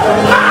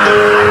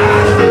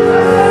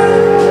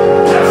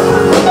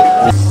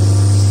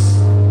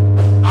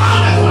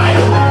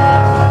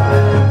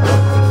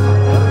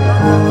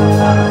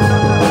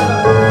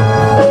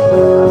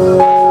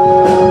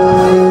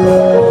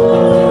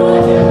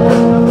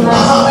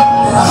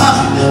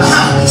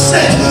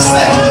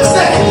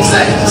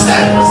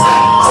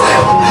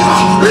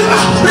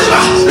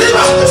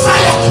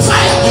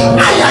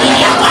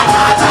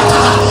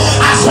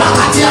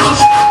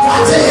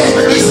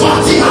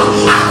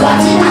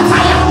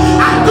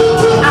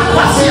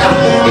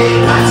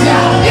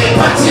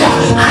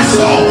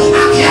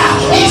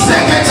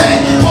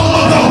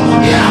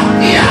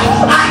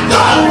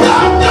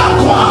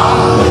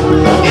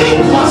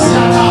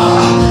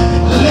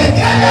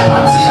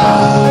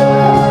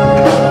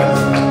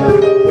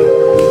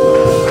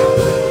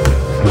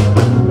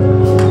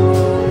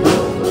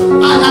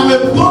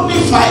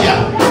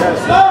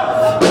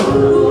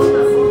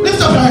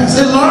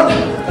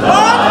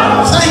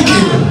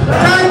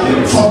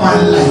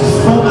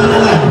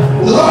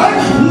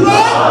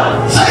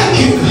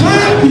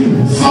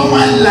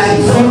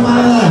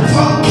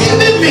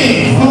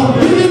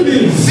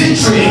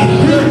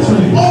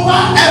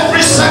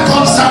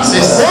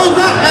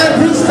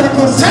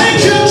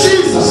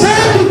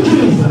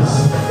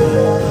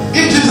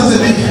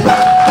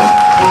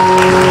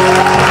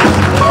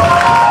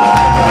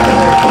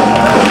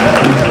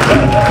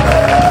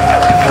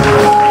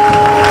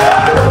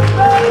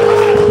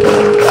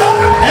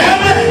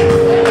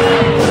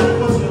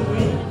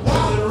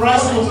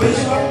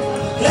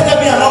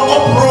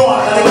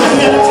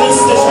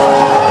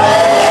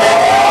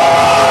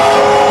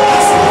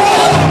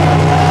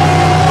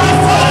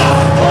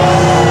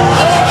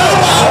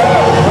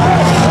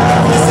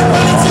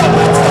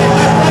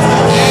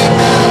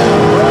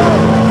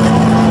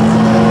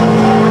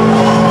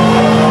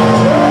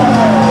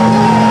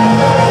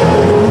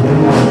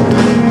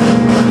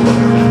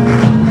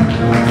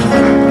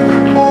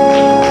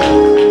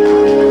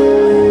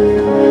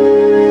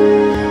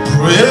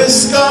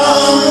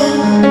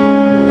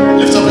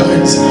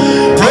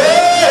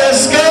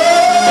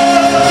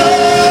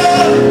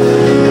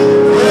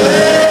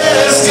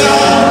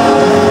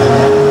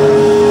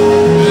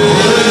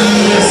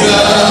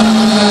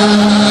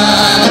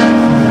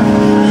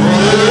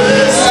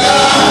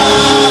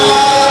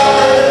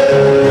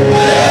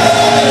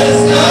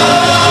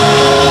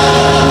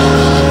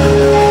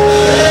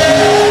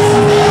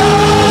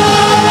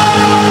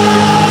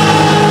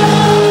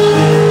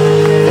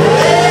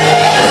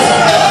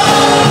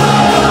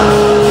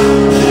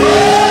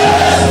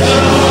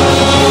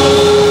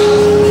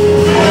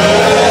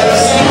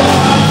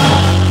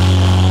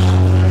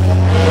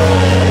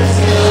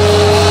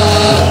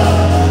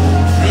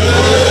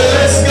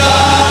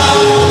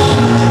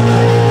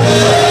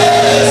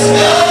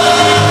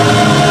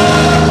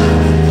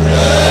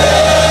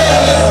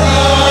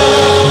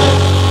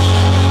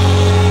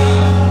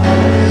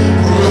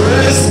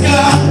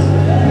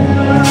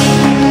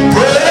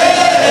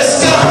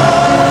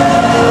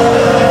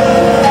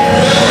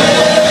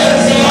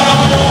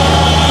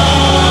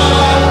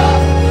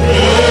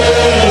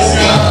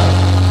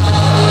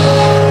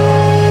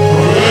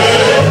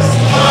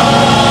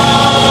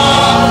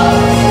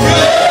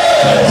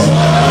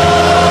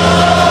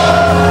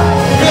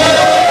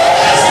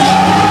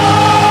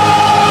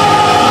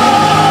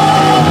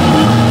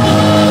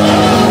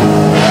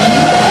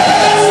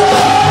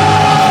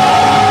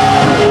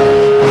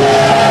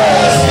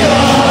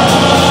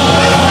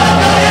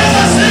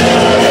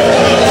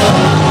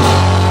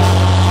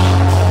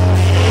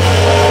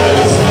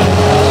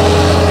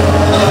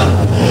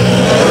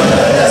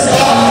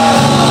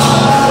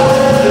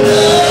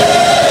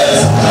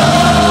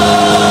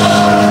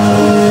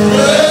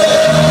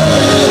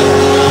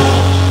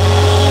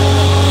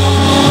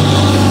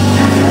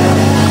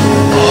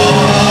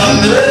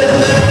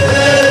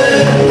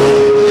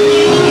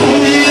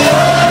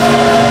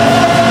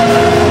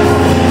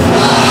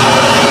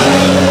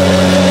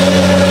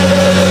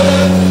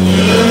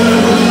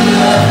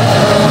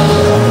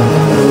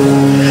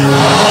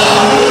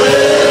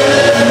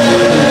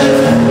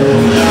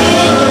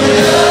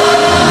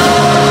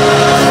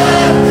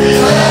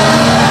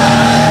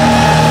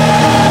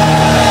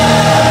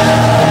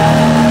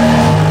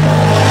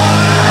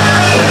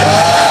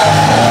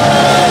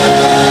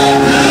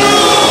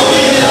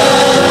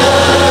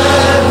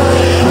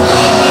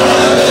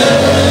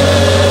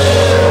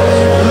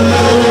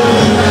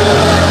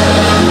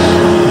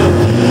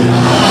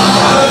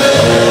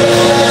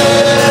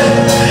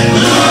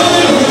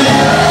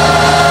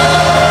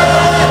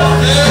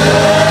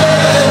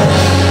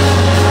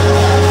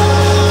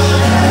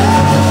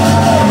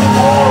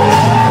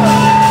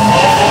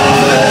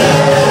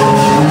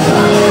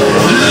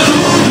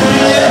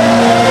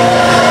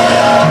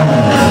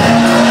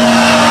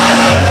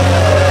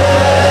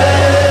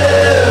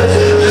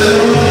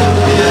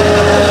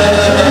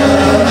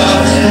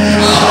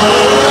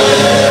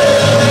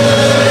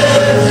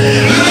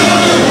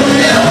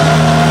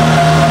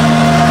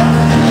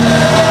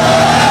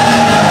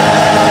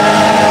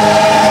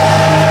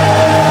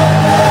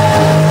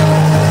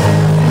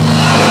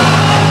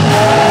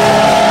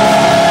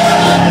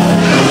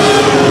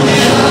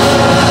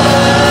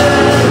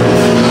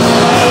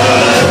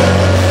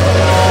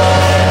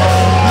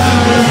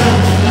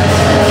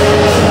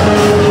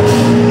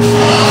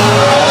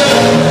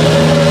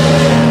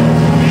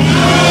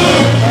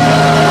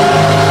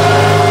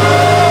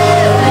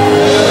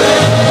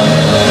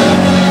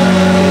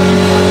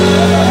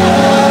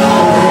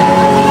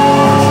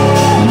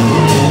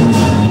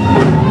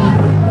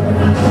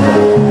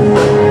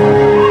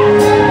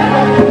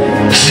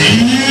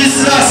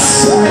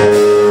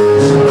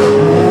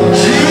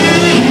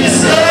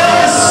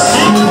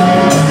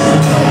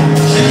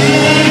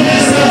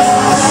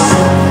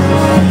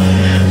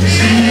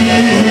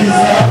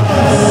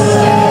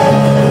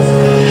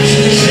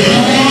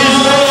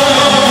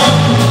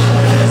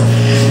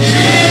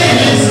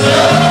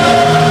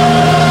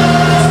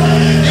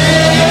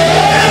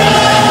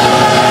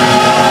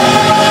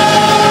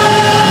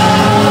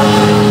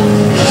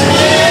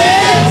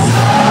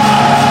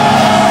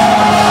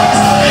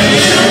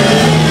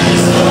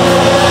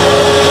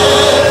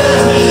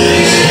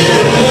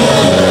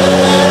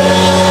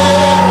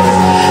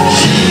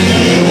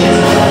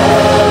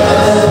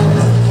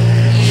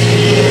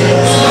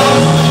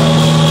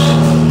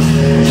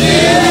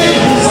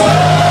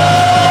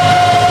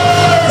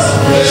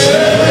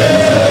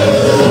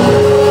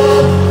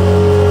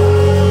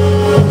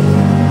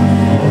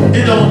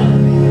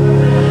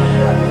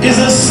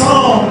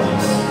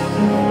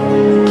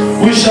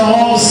 shall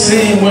all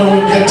sing when we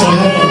get to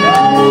heaven.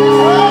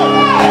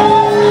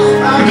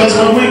 Because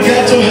when we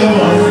get to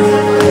heaven,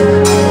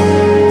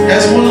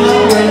 there's one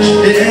language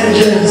the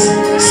angels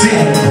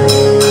sing.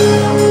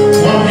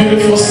 One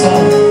beautiful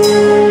song.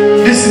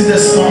 This is the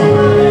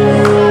song.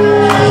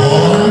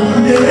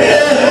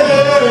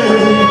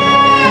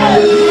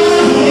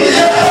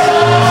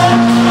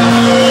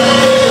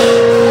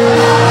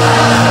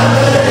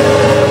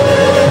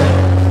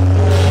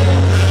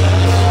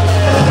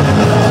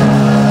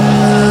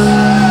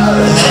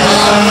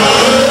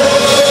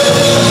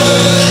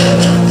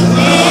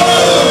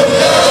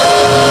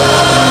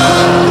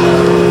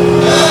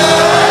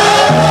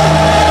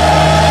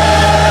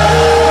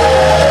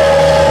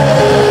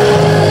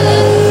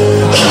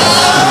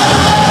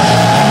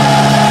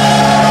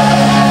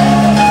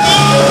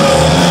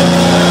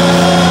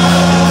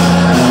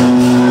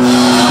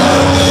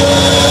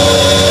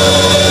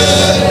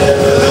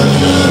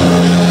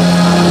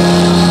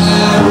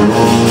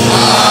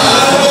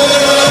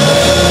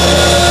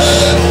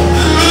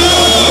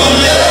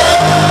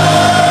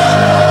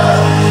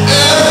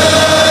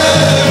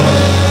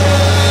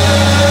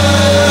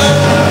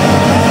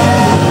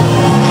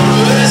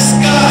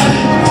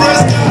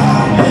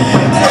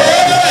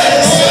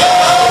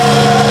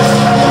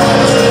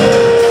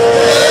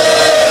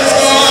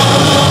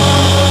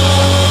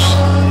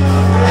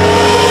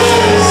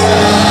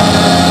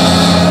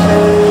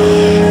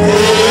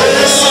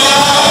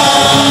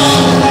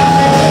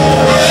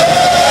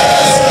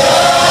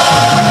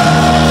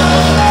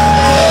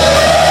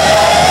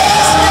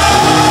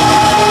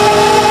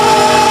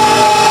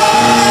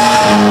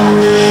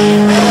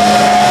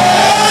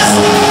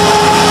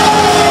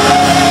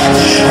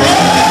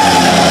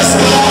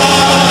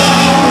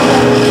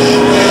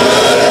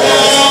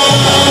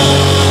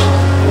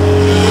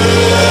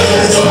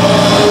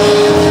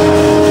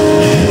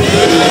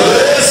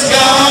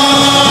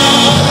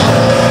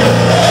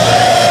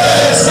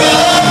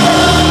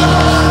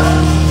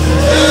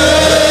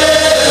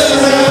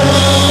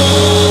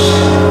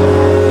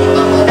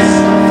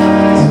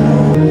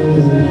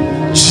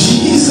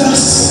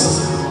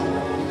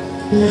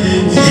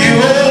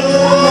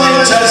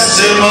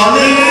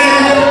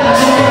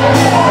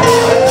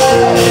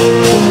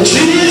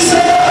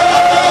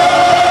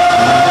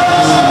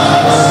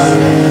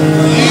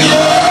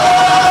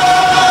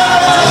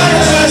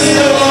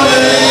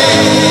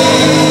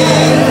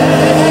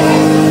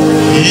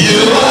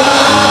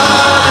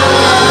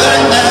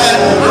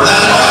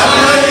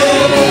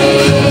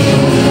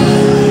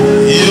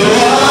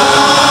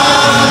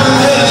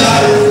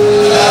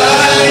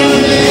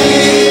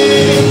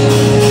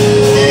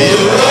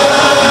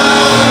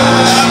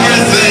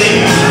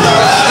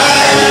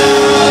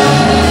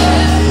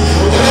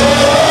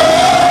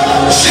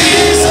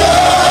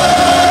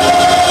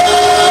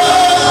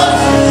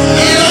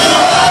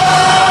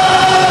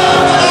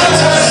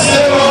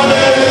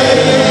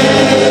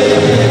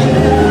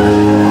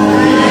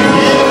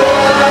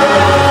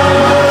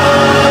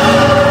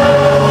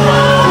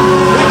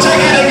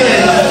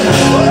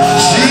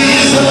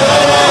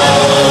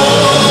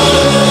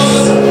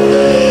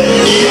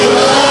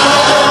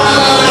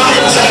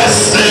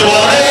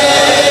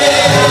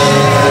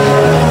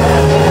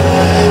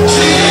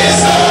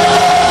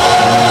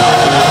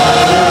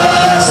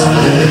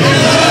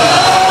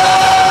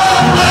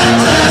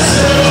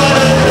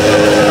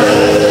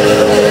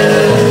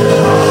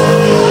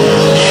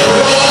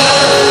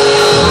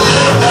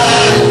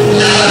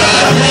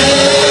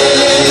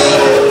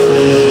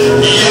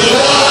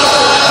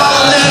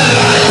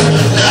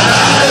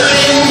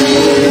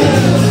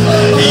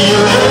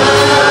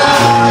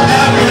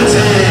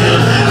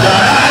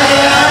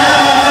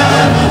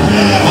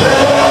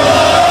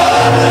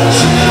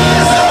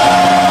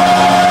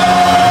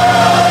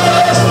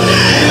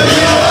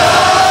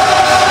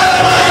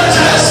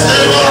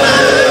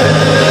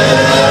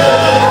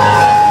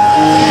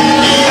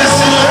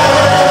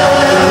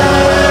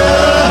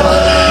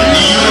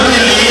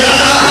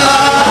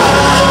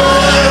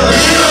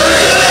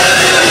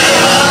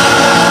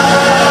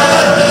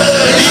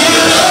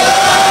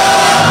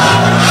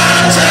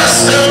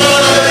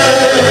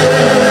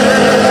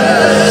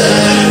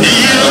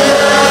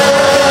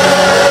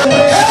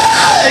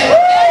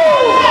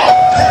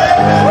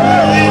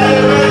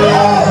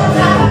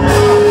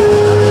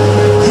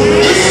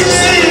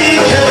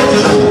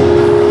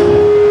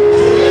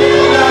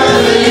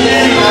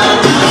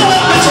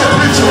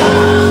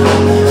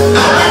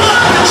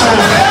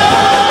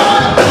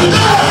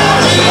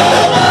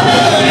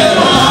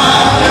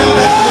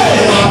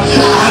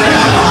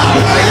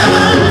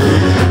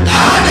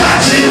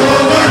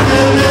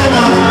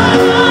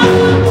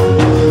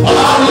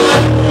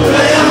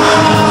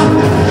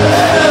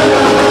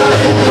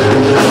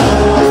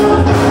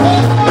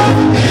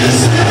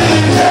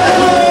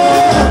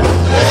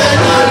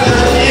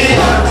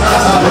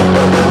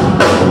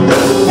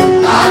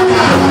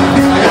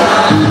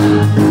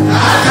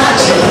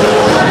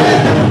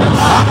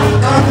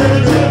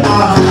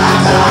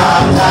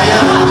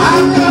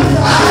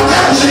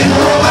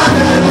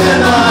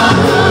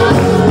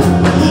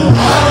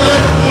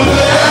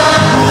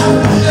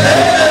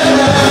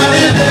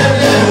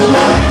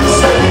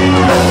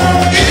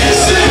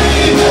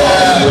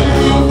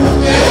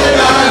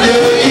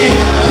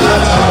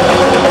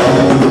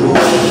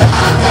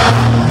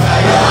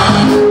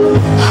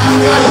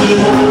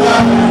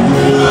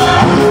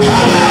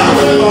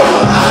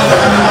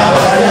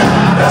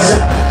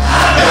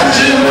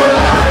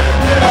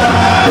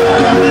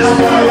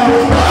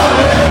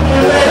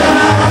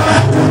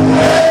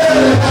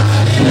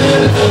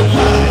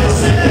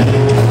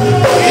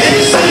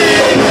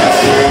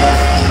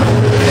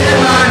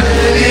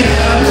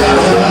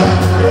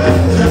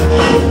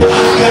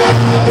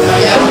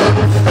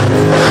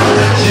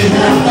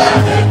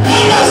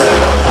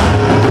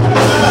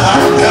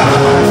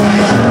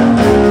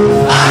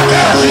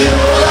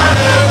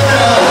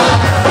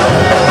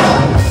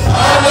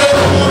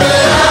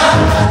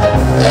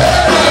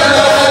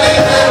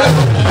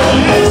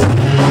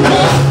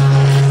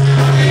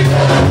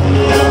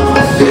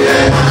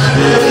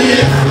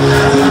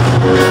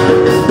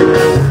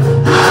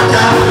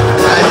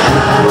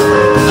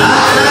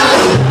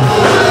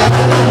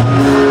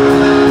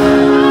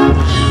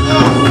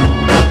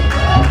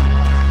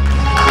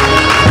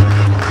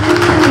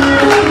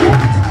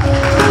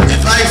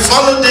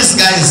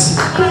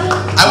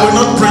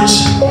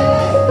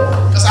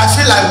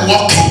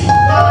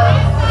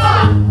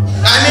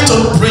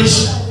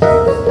 preach.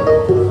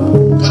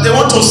 Because they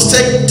want to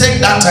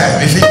take that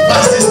time. If it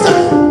pass this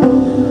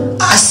time,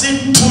 I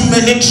see too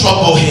many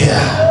trouble here.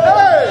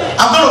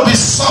 I'm going to be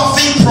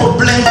solving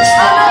problems.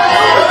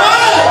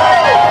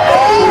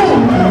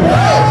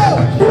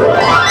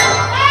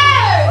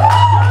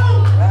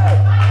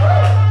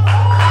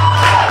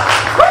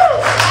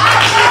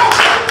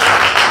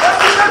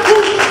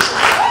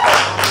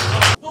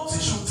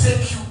 Nothing should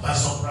take you by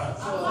surprise.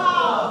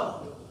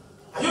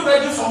 Are you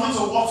ready for me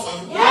to work for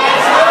you?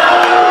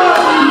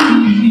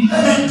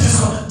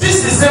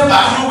 This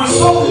December, you will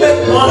so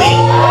make money.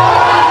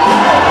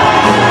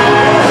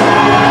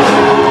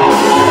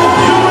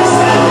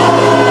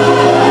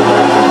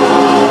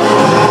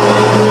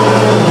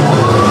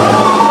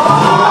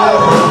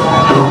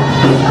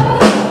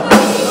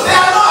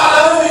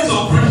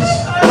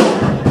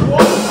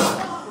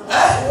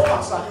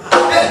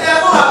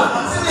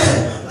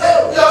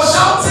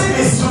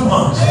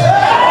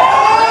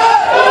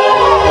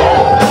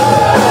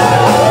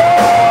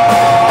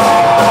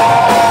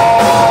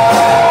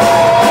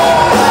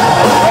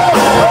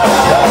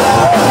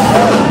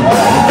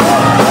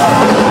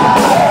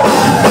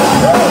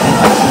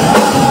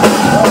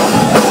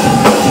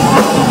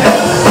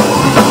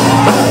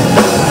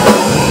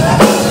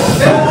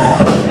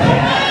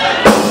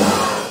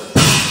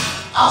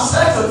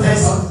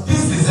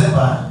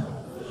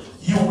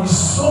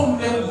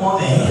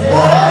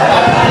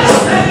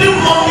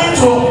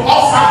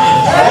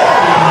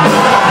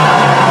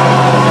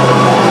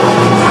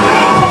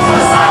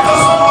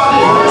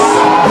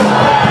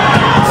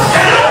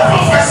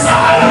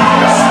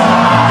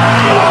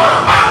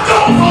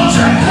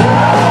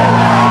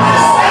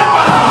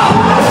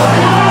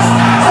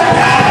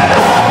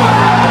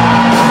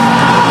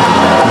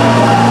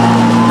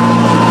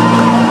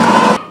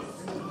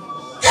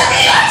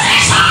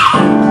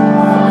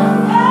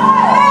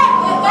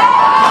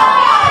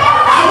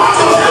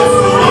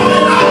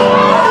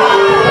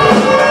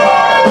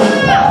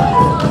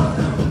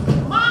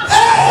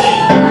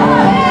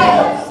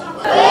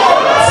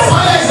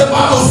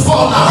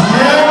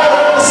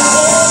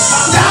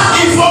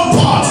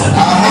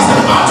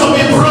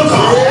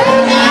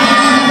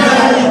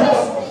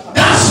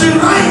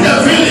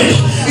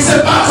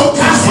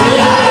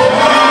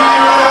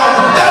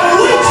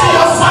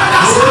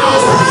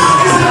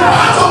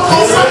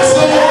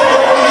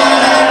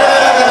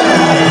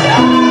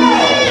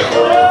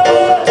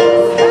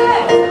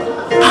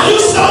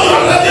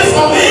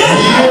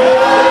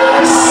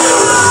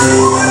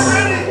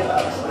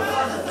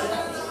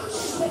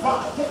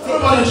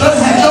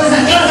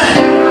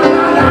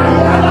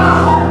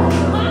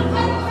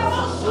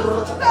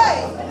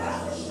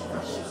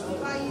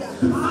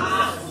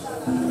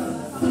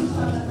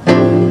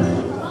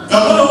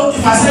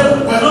 If I say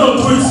we're going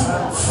to do it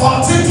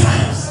 14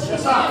 times,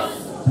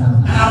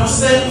 and I will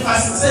say, if I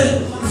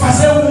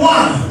say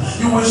one,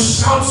 you will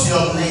shout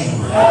your name.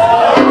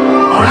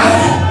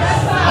 Alright?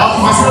 Or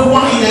if I say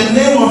one in the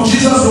name of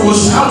Jesus, you will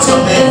shout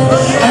your name.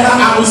 And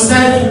I will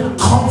say,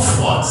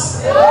 comfort.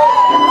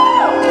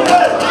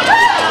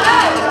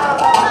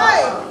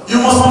 You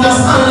must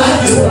understand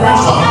life is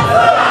spiritual.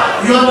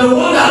 You are the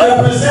one that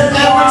represents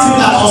everything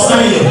that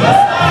concerns you.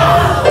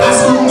 As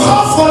you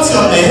comfort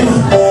your name,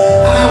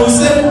 and I will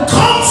say,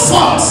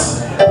 comfort.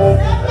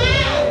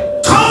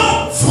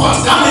 Comfort.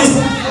 That means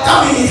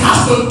it has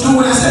to do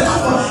with, I said,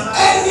 comfort.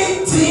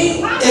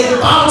 Anything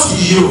about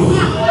you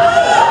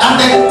that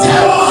the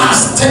devil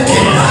has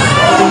taken,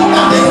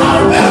 that they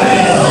have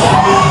buried.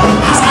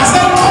 As I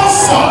said,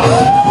 comfort,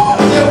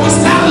 they will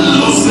start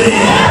losing.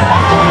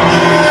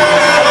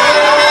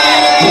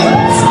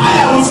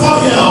 Fire will fall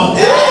here.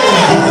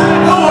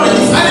 Don't worry,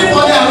 if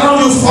anybody around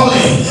you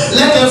falling,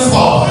 let them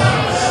fall.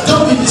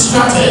 Don't be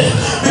distracted,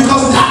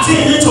 because that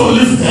thing need to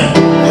lift them.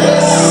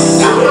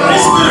 That Holy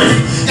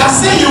Spirit that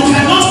say you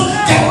cannot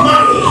get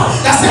married,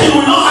 that say you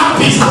will not have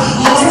peace,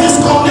 must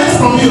disconnect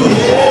from you.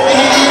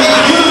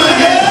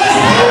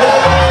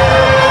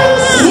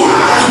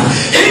 Why?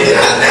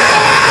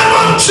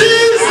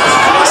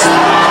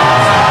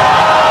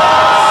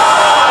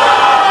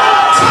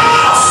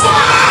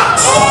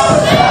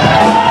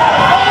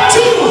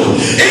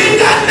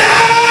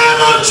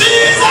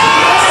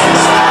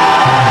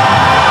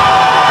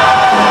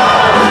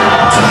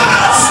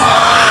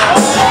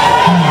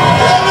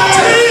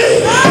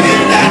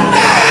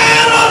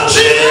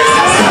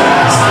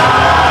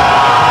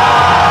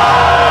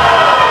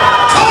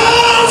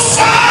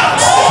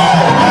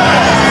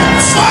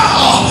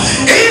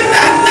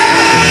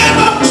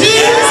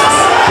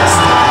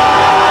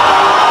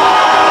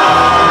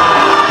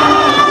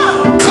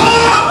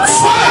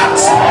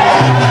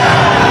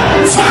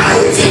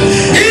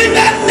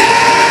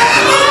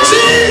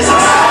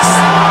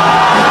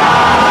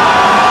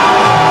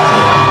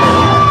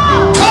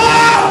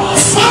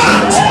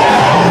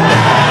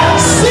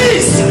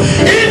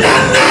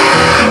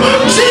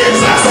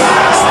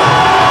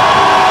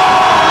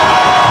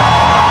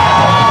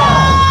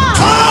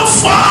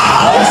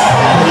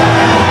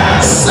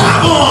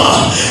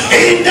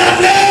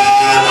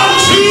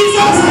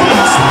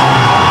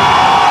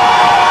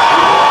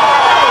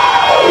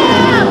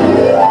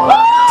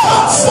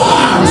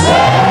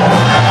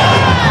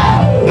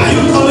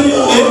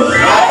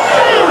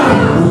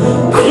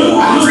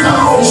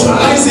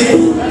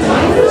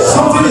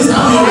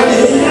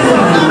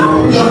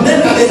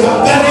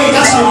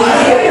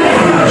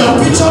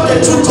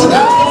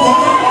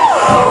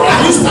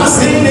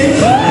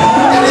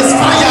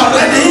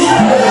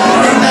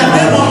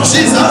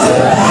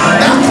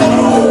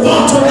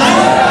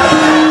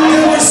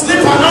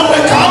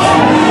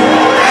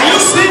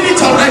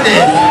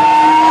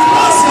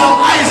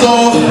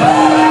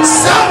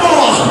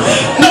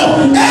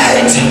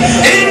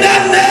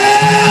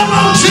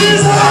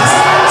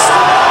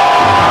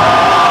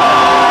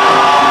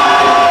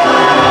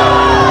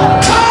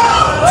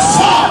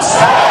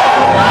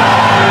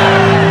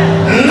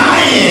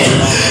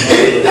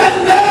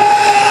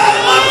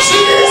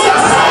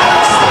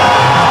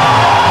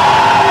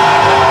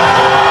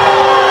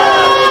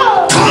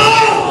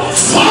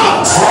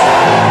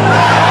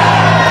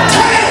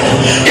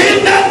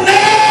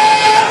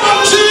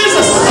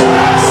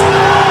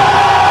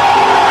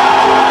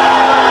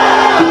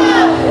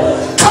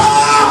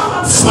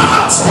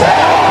 forth.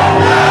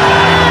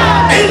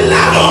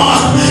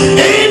 11.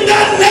 In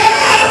the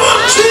name of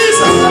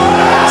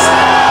Jesus.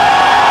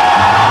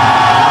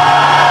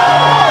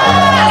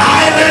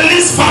 I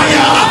release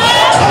fire.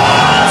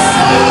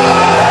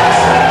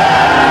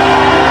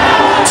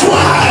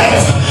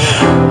 12.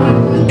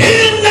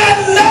 In the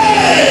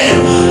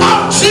name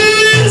of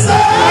Jesus.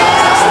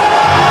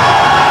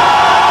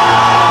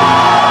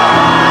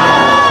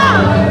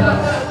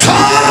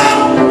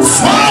 Come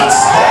forth.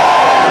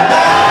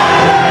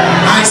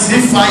 I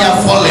see fire.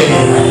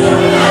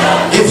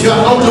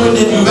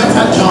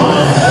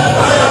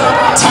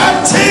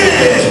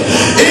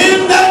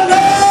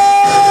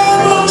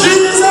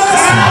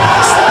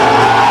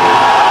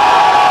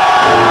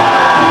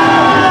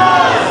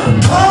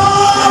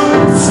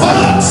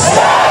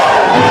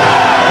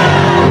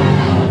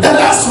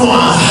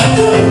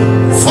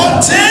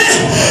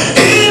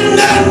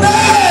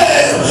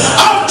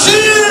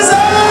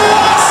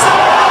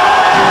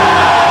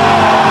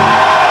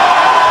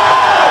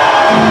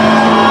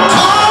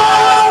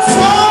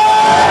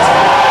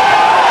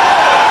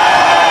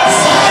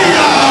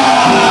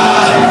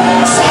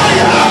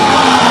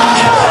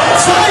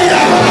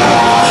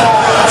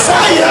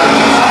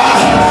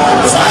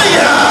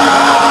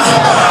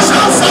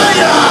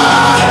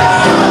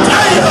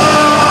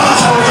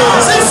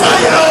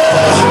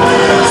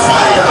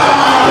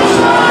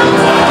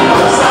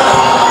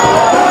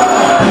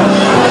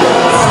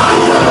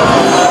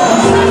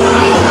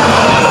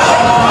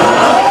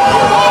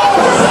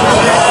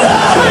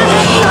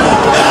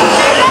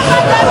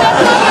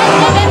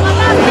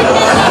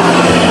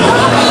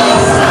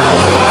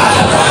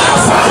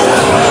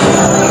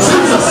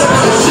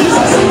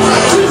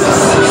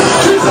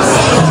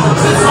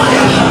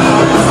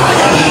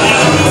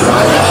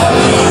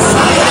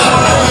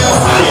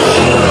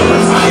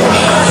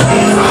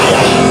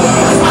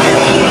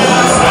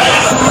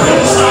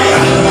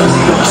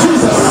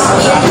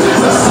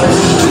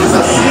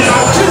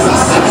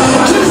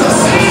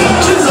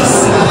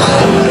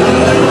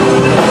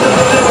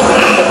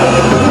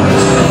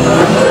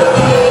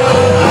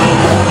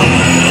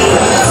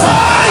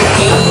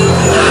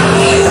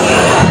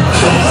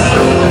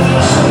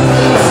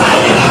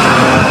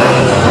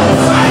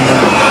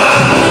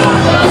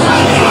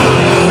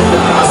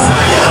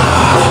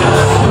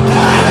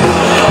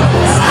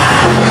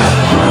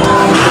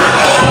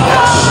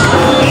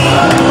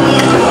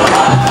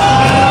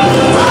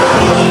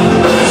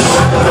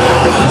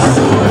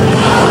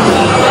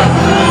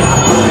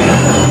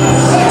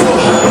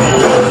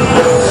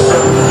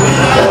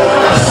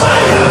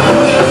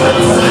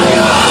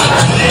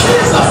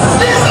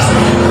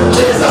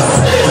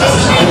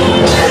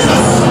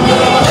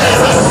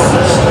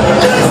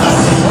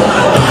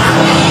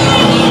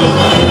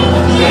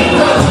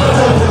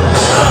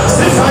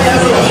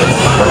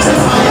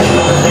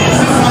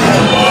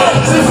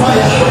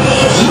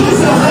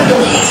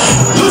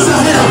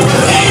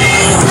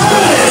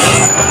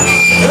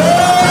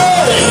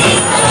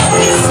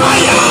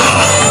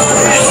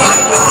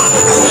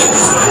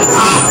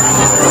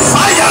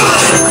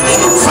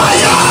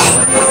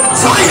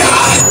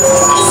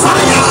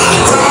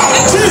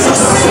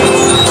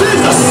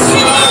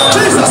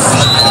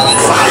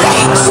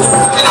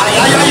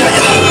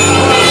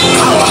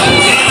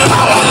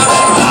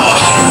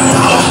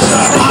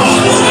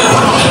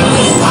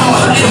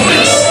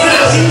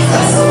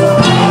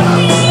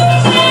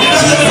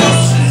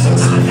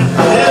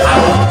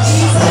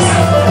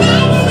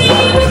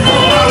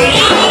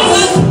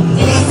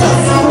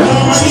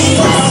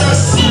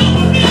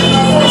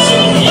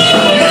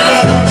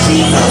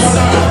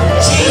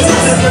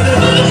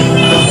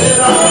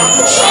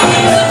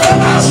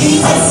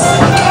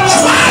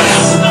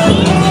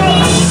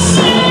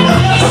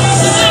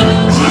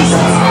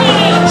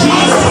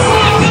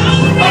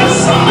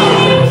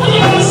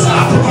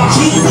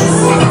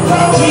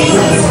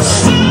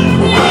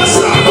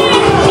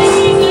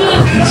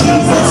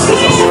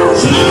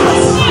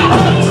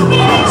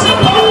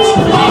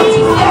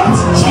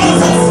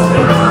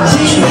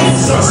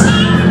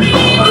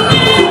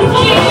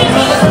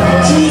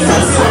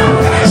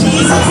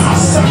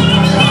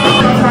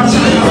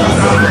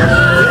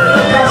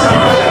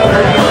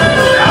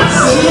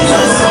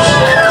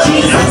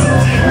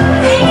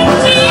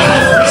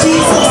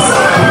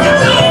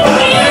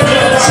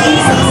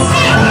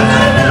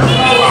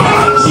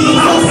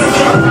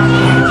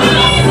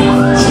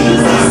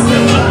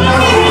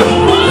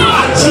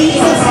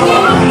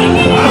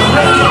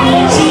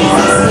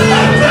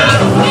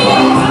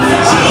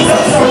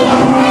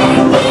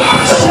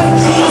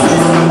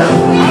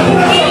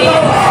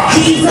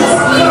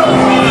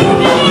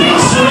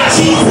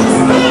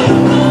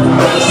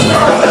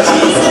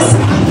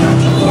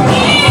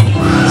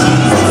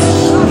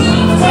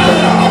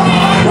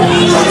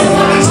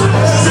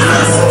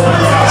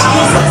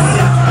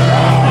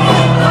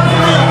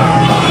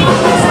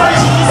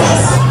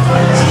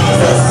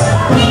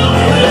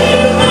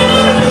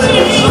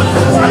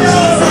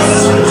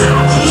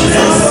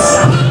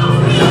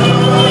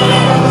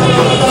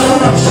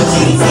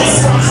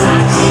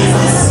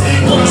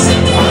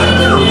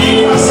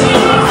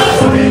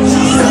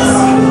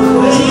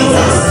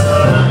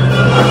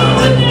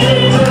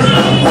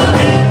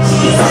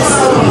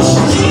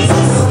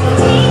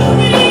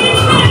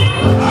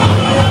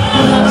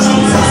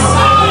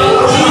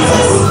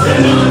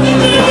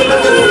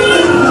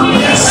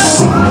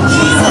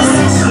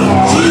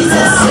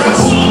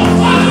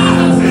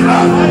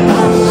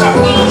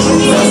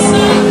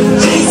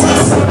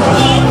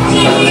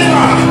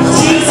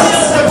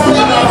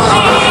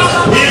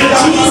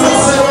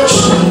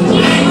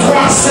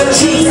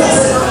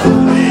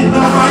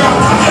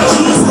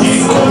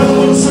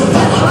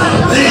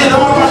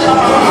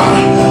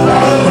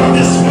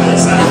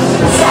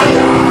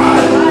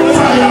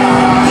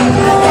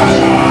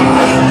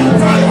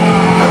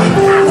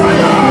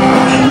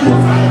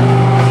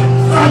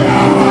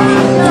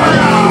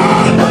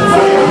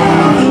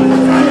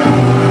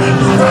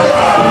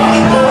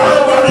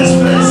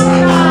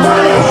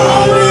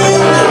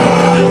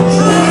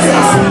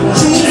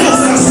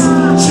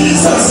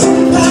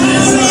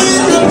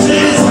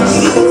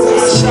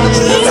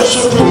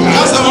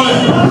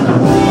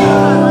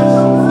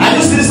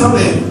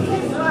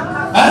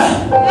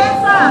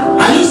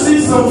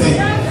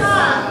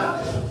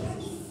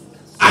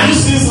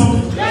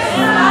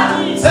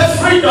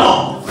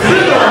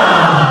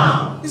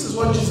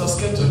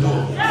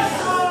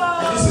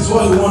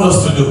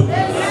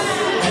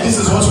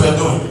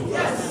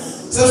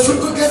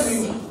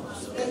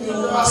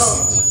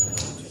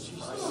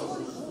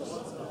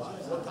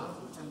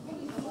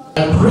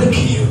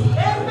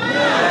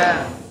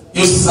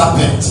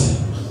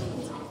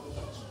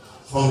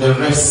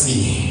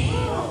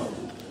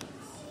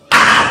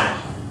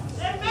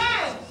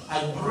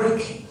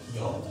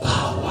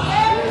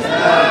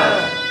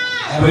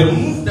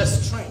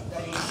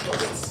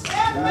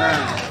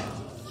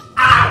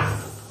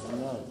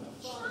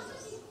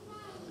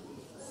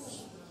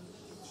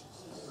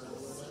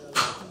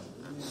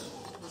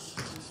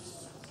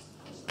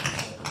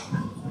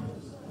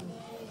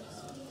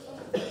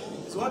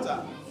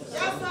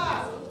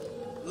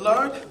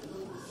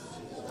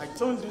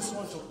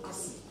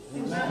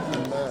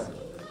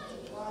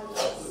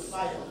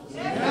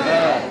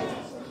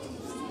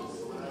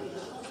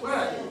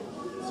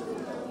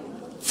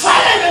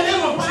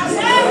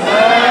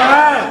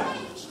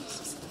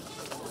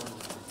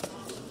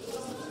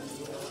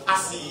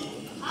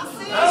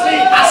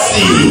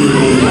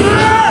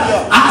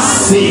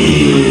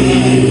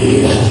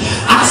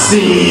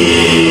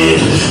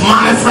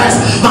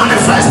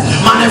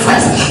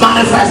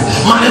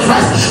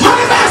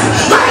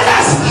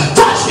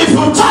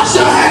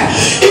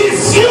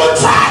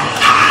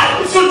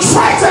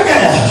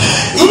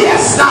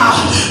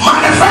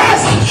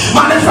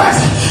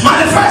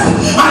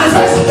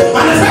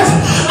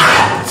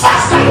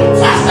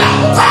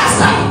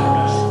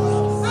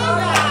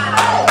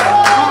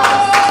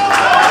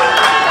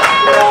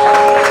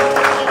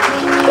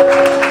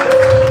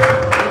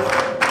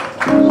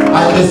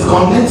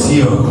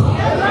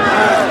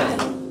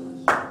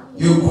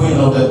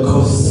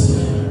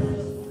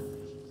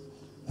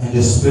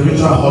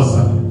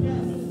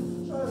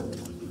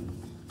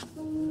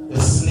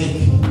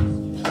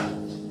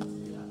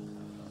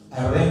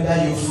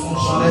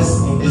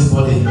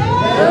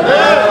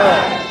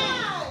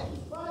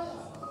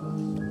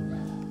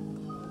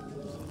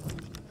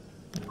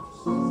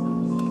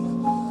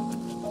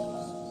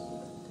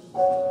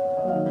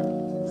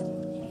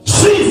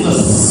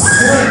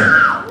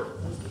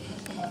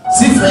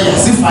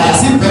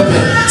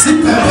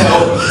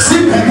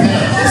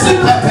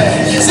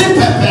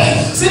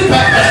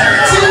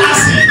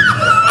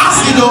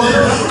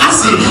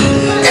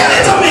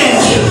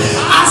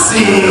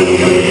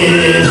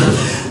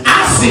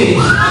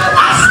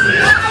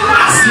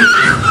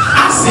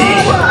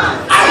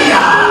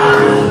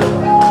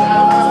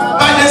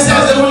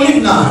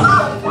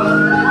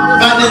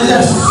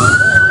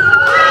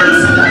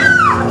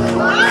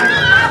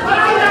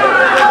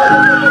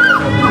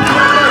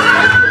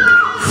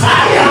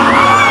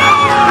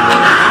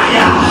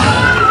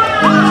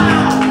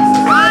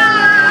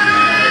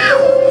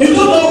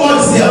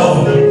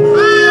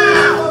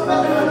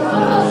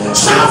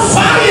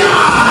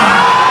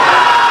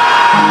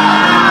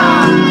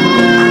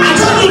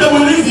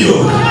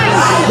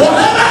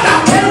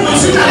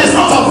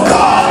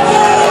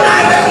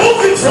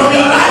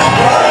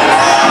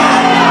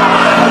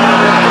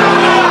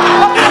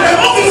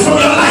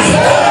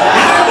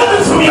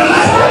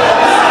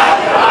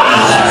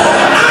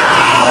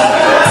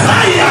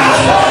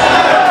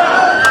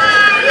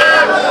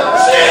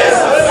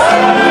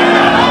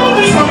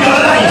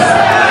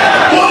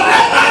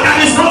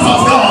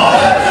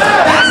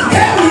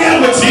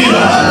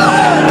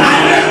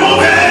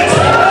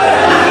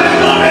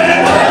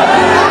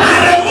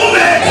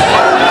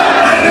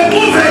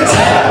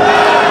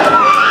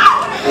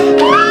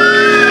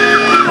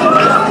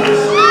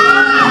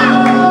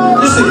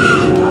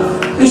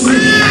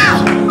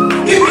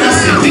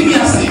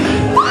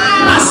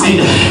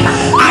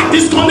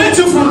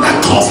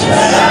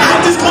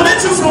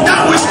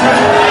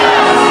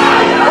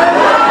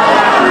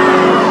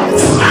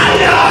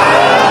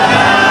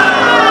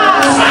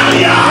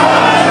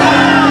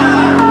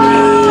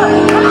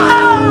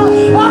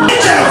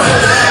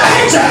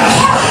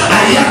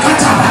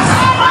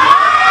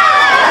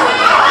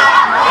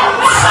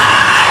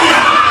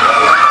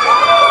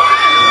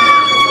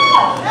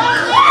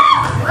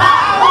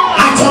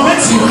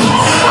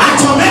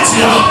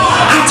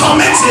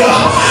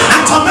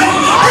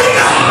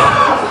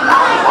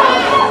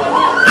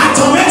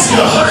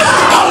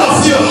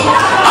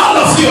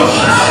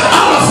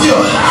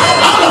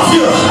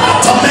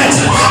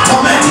 Torment.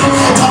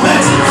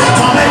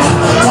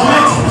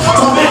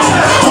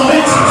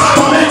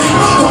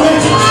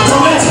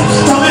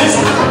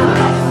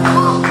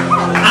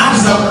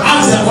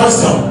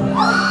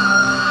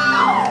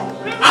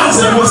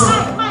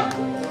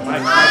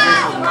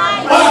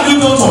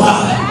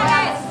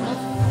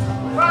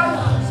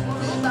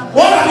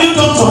 you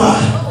done to her?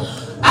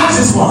 Ask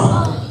this one.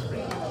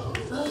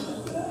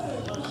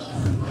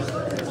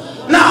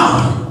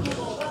 Now,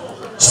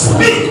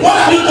 speak. What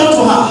have you done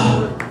to her?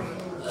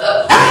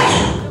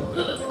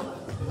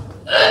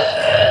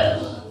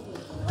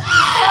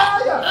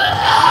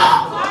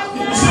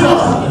 You see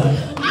what?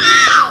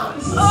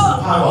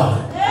 Power.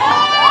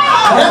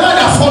 Whatever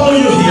that follow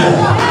you here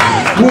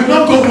will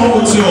not go home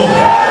with you.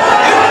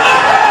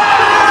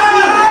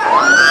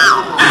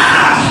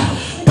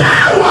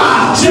 Power,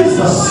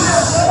 Jesus.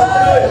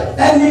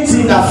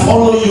 Anything that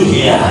follow you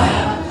here.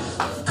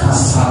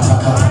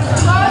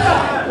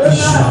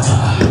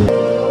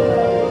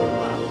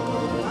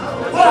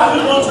 What have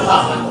you done to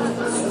her?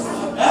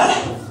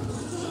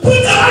 Put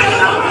your hand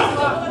on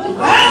her.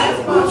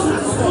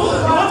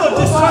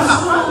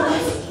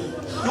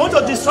 You want to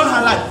destroy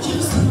her life?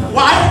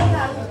 Why?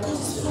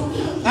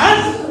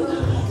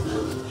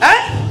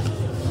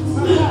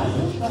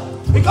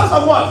 Because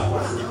of what?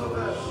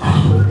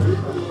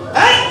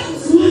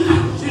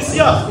 She's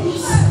yours.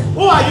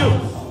 Who are you?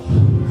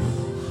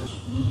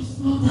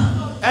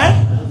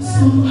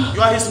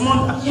 You are his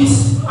mother.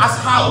 As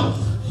how?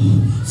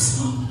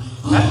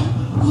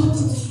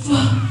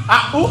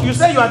 Who? You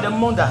say you are the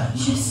mother.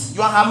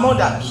 You are her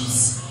mother.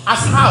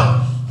 As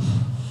how?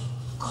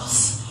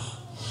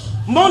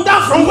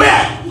 Mother from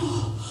where?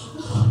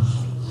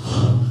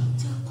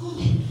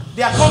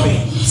 They are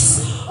coming.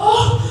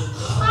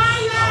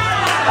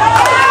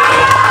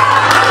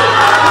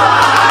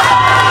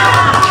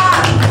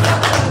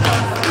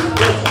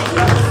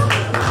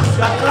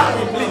 You are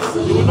clapping,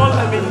 please. You will not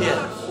let me hear.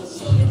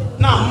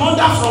 Now,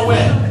 mother from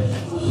where?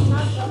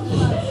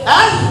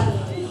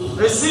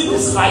 Receive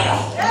this fire.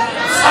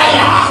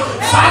 Fire!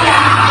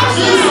 Fire!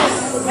 Jesus!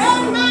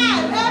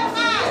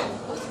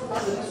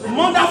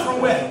 Mother from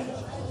where?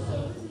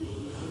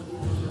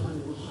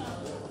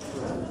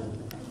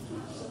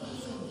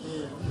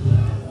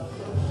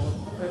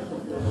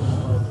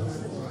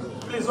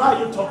 Please, why are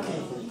you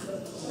talking?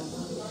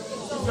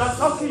 If you are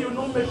talking, you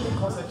don't make me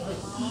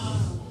concentrate.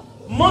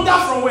 Mother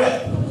from where?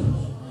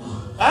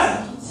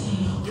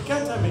 You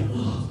can't tell me.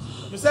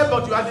 You said,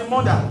 but you are the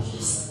mother.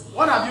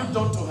 What have you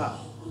done to her?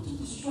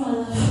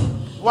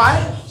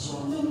 Why?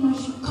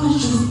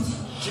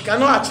 She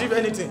cannot achieve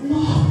anything.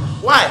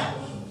 Why?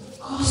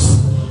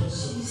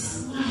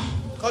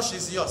 Because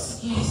she's yours.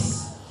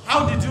 Yes.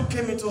 How did you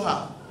come into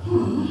her?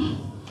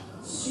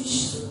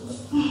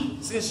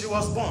 Since she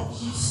was born.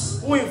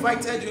 Yes. Who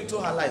invited you into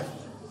her life?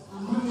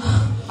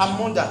 Her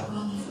mother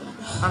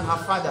and her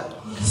father.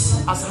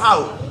 Yes. As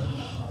how?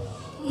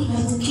 I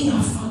kill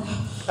her father.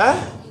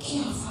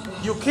 Kill her father.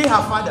 You kill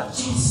her father?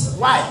 Yes.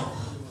 Why?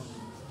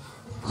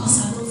 Because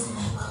I don't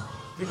like her.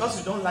 Because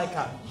you don't like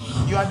her.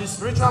 You are the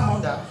spiritual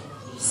mother.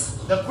 Yes.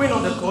 The queen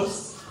of the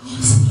coast.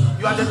 Yes.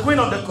 You are the queen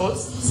of the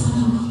coast. Yes, I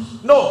don't know.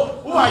 No.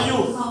 Who are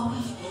you?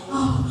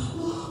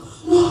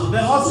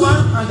 The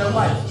husband and the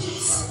wife.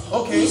 Yes.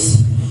 Okay.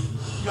 Yes.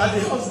 You are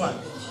the husband.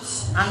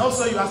 And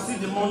also you are still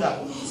the mother.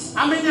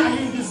 How many are you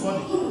in this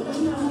body?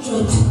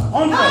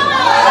 100.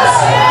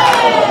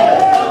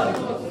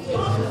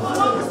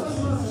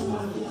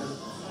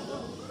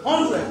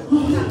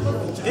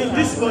 In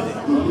this body.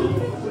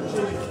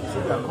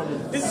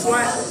 This is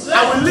why I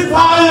will leave her.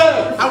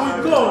 I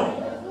will go.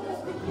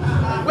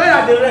 Where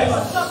are the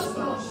rest?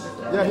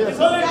 It's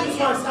only this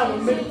one I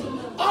will make.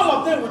 All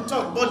of them will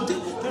talk, but the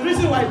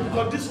reason why is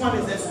because this one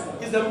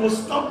is the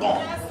most stubborn.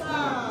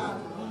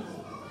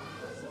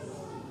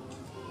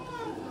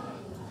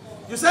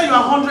 You say you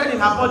are 100 in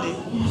her body.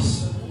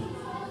 Yes.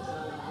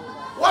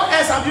 What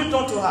else have you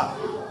done to her?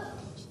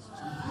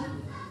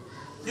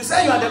 You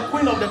say you are the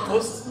queen of the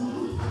coast.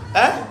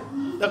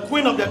 The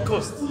queen of the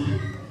coast.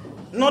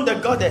 Not the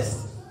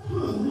goddess.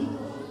 You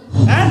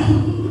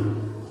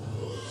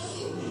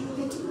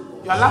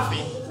are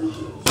laughing.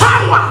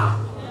 Power!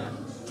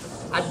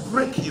 I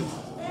break you.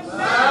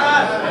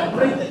 I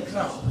break the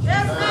crown.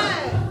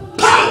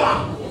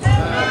 Power!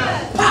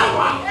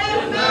 Power!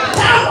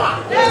 Power!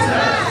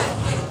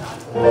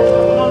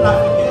 Not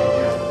laughing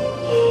again.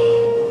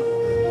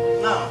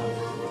 Now,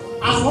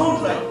 as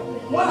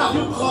 100, what have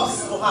you caused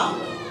for her?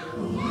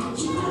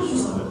 She can't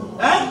use it.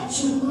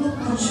 She will make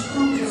money, she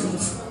can't use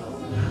it.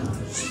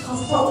 She can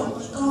fall,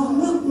 she can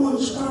make money,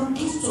 she can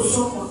give to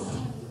someone.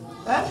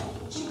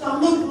 She can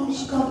make money,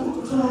 she can give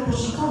to someone, but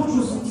she can't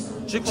use it.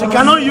 She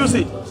cannot use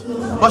it,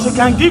 but she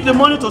can give the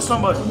money to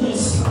somebody.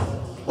 Yes.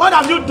 What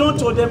have you done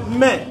to the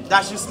men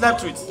that she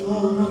slept with?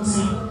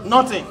 Nothing.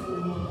 Nothing.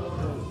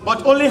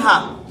 But only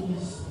her.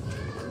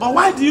 But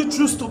why do you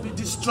choose to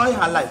destroy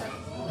her life?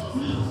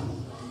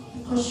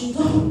 Because she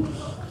don't.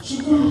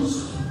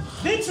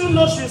 Didn't you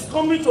know she's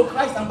coming to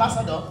Christ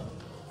Ambassador?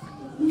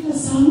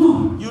 Yes, I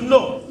know. You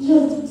know.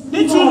 Yes.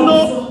 Didn't you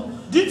know?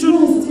 Did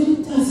you? Yes,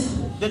 3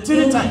 times. The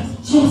 3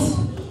 times. Yes.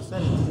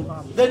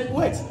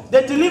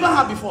 They delivered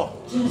her before.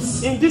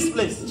 Yes. In this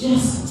place.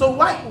 Yes. So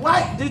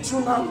why did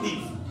you now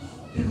leave?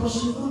 Because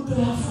she's not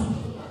prayerful.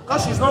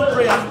 Because she's not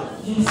prayerful.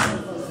 Yes.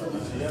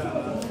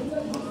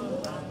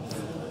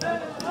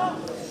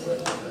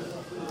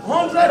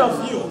 100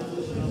 of you.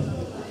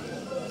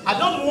 I I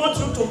don't want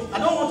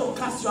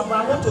to cast you out,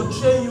 but I want to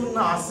train you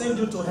now and send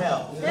you to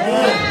hell.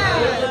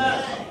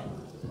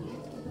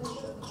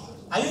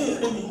 Are you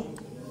hearing me?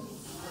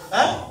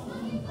 Eh?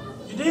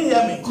 You didn't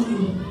hear me?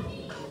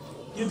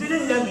 You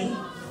didn't hear me?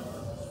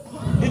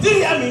 You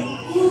didn't hear me?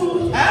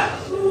 Eh?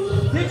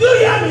 Did you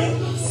hear me?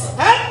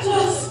 Eh?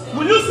 Yes.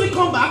 Will you still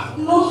come back?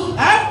 No.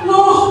 Eh?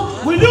 No.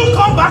 Will you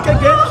come back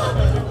again?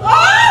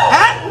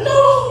 Eh?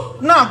 No.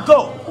 Now go.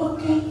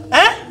 Okay.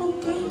 Eh?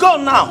 Okay. Go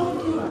now.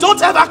 Don't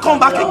ever come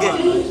back again.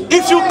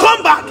 If you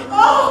come back,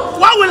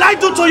 what will I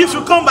do to you if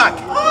you come back?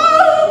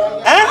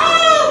 Eh?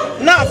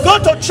 Now go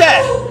to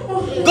chair.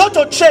 Go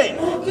to chain.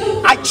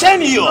 I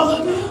chain you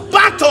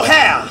back to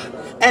hell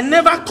and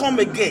never come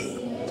again.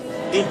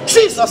 In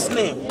Jesus'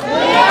 name.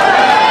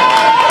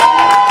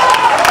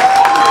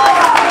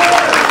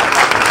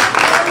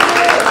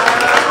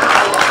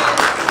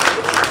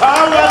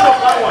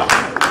 Power.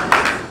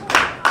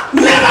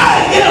 Never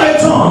again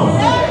return.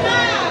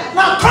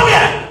 Now come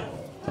here.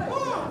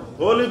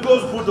 Holy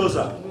Ghost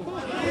bulldozer.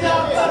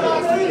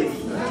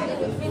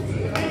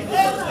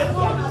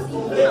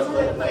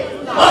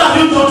 What have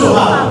you done to her?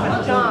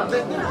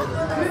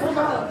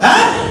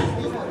 Huh?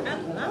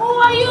 Who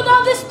are you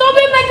not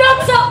disturbing my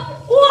daughter?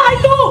 Who are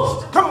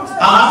you? Come on.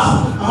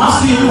 I'm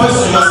asking you a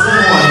question. You're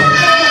still one.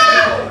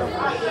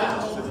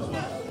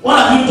 What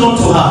have you done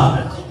to her?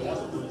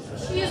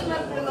 She is my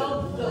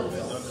beloved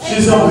daughter.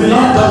 She's your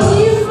beloved daughter.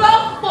 Leave her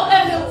for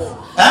anyone.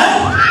 Eh?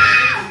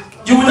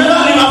 You will never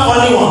leave her for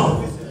anyone.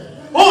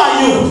 Who are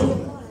you?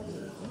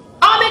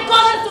 I'm a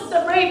goddess of the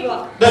river.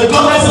 The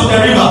goddess of the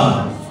river.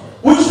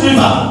 Which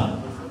river?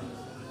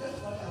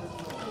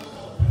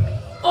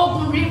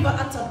 Ogun River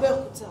at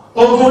Abeokuta.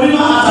 Ogun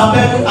River at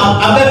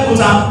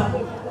Abeokuta.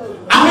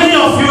 How many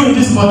of you in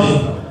this body?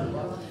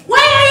 Why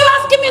are you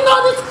asking me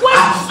all these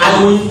questions? I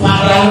will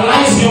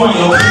paralyze you and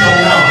your kingdom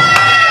now.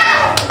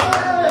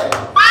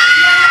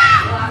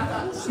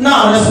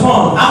 Now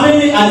respond. How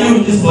many are you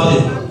in this body?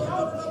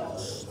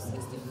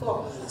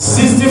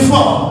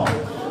 64.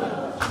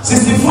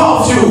 64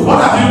 of you. What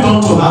have you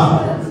done to her?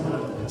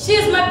 She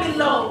is my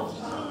beloved.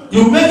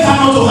 You make her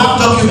not to have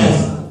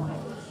documents.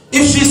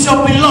 If she's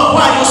your beloved,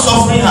 why are you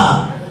suffering her?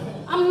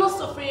 I'm not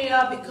suffering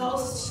her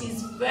because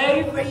she's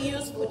very, very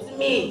useful to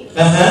me.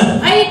 Uh-huh.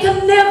 I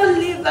can never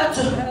leave her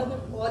to help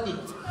body.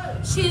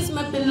 She is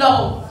my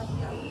beloved.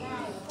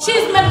 She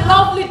is my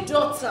lovely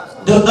daughter.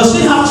 Does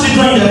she have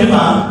children in the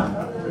river?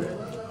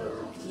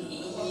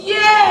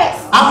 Yes.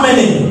 How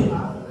many?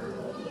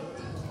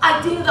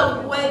 I did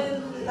a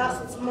wedding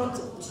last month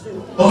of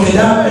June. Okay,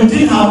 you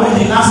did her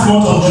wedding last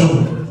month of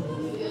June.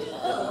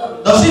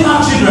 Does she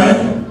have children?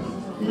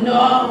 No.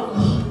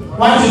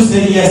 Why did you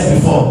say yes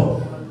before?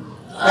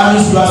 That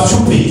means you are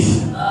stupid.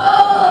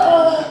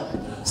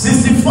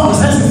 64? Is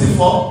that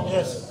 64?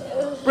 Yes.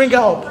 Bring her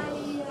up.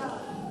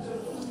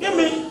 Give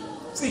me.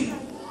 See,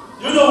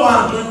 you know why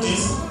I'm doing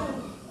this?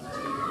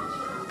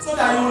 So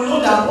that you will know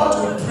that what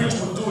we preach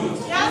will do it.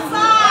 Yes, sir. I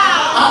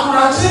could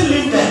actually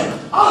leave them.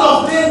 All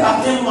of them that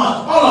came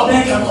out, all of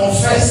them can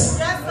confess.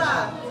 Yes, sir.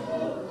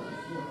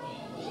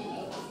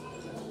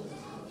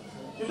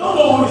 You don't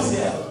know who is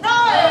here.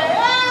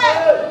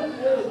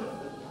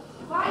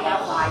 Fire.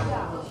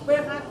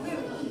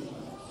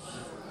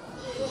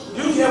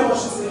 You hear what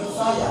she said?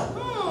 Fire.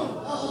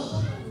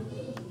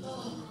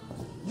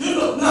 You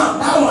know, now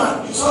that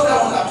one, you saw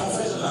that one that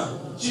confessional.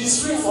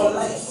 She's free for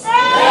life.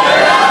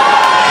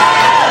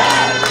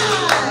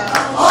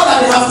 All that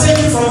they have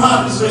taken from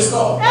her is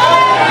restored.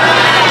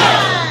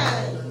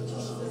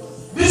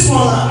 This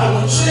one, I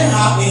will train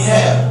her in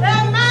hell.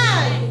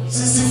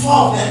 64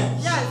 of them.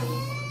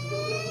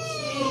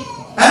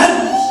 Eh?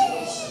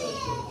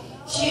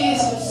 She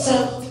is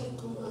herself.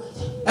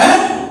 Eh?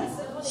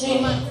 She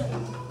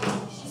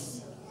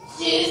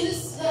is the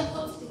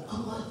seventh in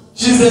command.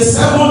 She's the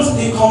seventh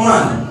in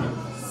command.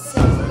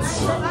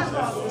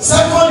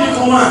 Second in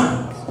command.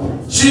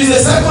 She's the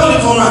second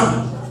in command.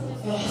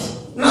 Yes.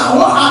 Now,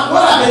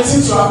 what are the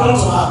things you have done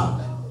to her?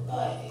 I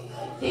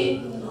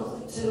did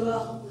nothing to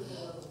her.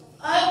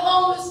 I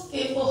always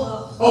pay for her.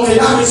 Okay,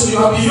 that means you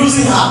have been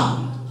using her.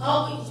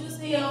 I've been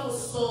using her for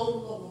so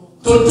long.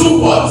 To do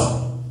what?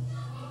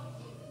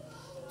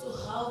 To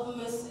have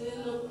mercy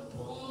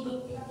upon the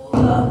people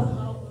that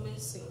have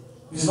mercy.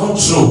 It's not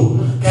true.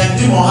 Can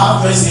demon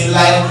have mercy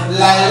like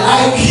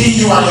kill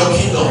you and your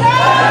kingdom?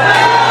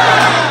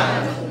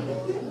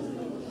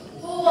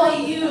 Who are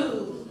you?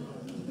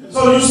 So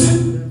you see,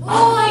 Who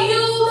are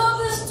you that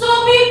is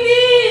disturbing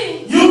me?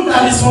 you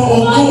that is from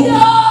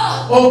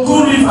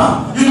Ogun River,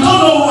 you don't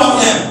know who I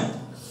am.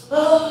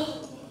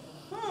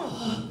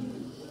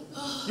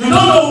 You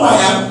don't know who I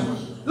am.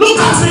 Look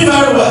at me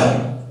very well.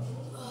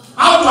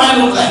 How do I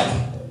look like?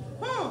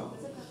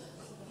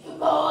 Your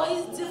power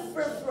is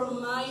different from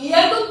mine. I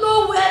don't know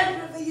where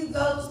you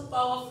got this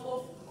powerful.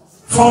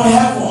 From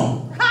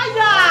heaven.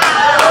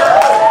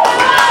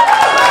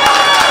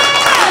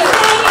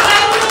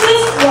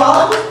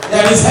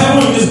 There is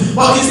heaven in this.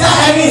 But is there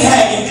any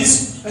hair in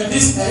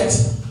this head?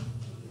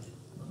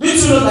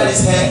 Did you know there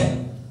is hair?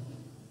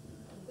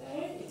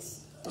 There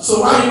is. So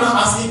why are you not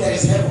asking there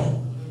is heaven?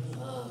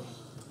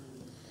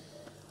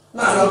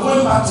 Now you're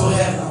going back to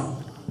hell now.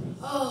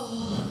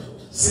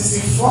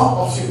 64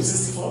 of you.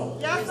 64?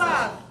 Yes,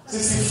 sir.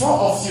 64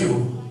 of you.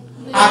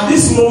 At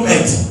this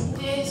moment.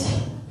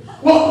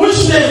 Well,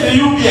 which name do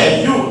you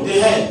bear? You, the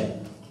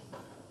head.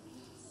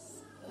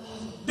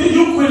 Did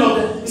you queen of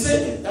the... He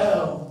said,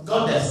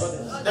 goddess.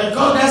 The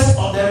goddess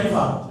of the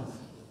river.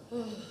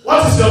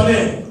 What is your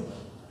name?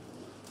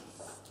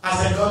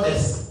 As a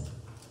goddess.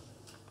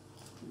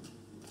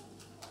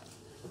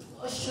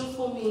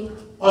 Oshofomi.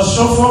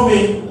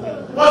 Oshofomi.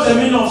 What's the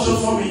meaning of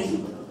Oshofomi?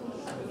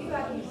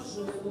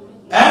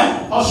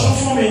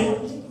 Oshofomi.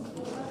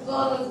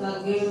 Goddess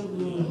that gave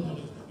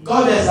me.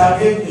 Goddess that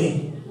gave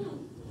me.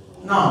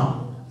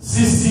 Now,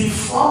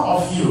 64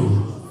 of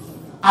you,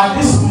 at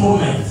this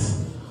moment,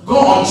 go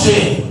on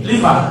chain.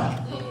 Leave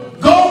her.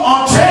 Go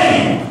on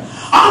chain.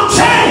 On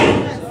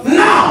chain.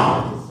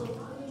 Now.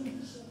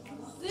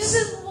 This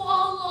is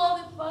one of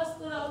the first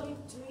thing I'll be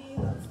doing.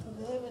 I've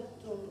never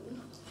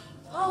done.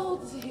 I'll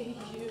take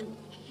you.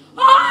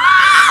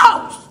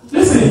 Oh!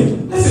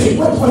 Listen. Wait.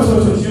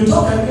 You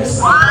talk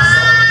against my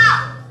pastor.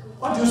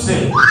 What do you say?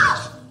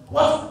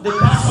 What the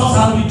pastors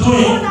have been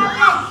doing?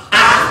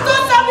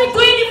 Pastors have been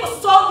doing it for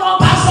so long.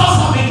 Pastors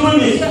have been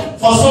doing it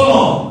for so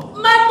long.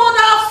 My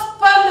mother has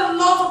spent a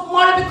lot of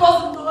money because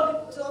the Lord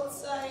don't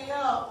say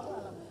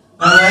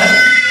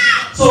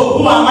So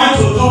who am I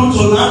to do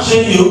to not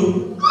change you?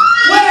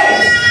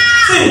 Wait!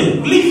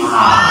 See, leave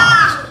her.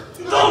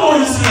 You don't know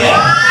he's here.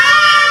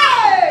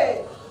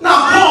 Now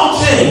go on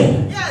chain.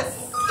 Yes.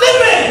 Leave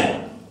me.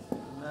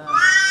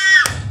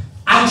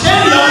 And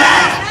change your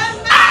life.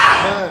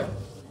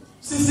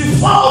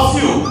 64 of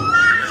you.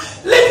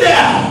 Live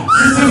there.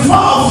 64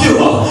 of you.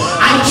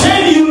 I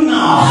chain you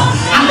now.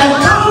 And the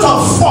count of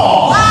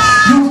 4,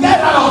 you get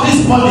out of this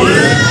body.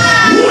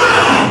 1,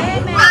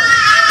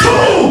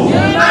 2,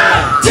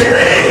 3,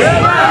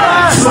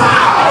 5.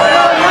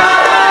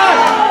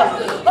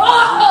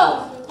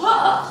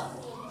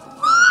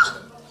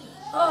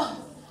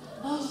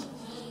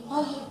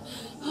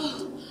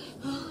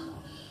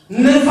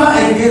 Never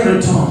again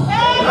return.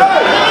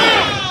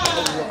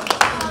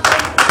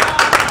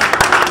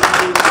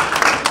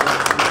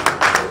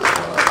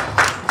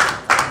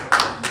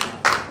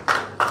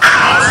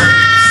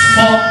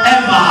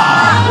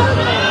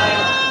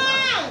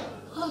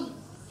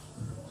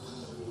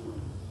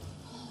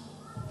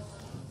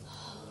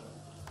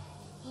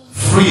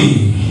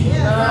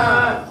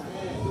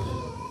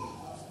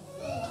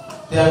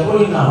 They are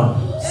going now.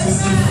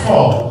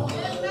 64.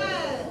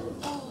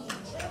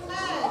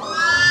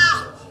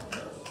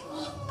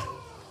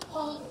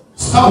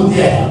 Stop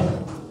there.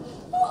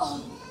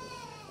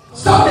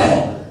 Stop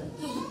there.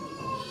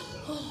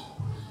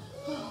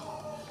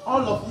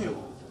 All of you.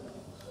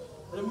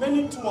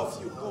 Remaining 2 of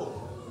you go.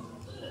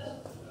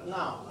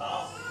 Now.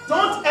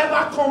 Don't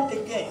ever come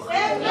again.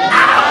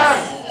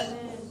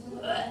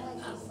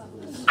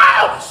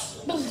 Out!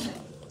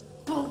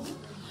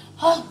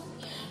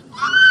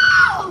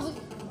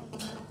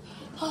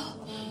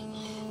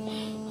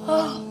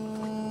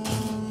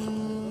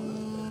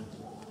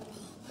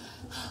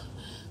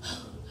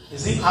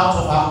 Is it out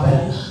of our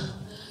belly?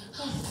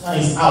 Now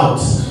it's out.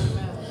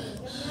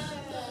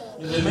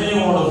 The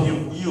remaining one of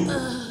you.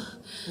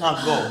 Now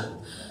go.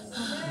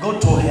 Go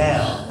to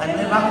hell and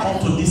never come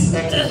to this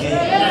earth again.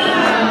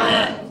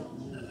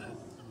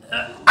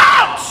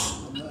 Out!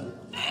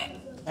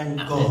 And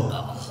go.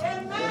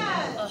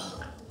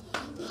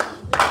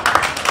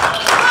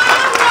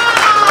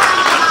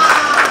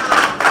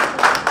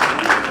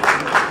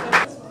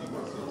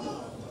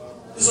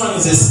 This one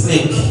is a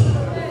snake.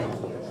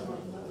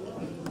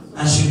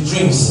 And she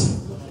drinks.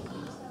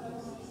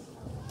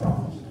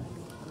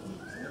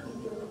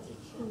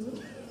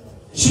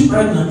 Is she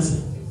pregnant?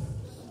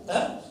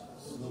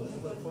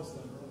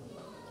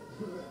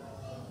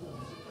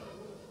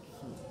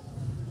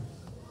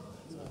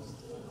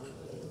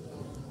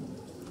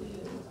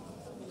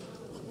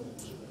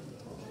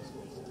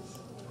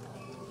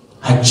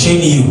 I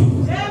chain you.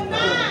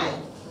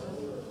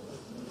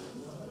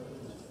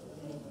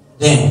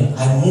 Then I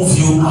move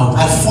you out.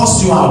 I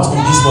force you out of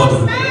this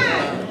body.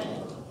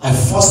 I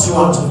force you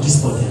out of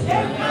this body.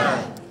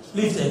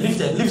 Leave there.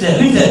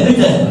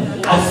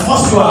 I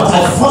force you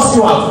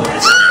out.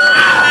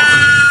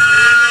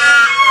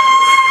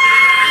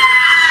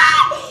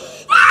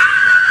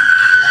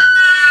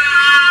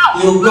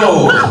 You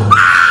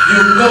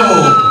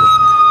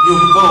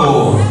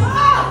go.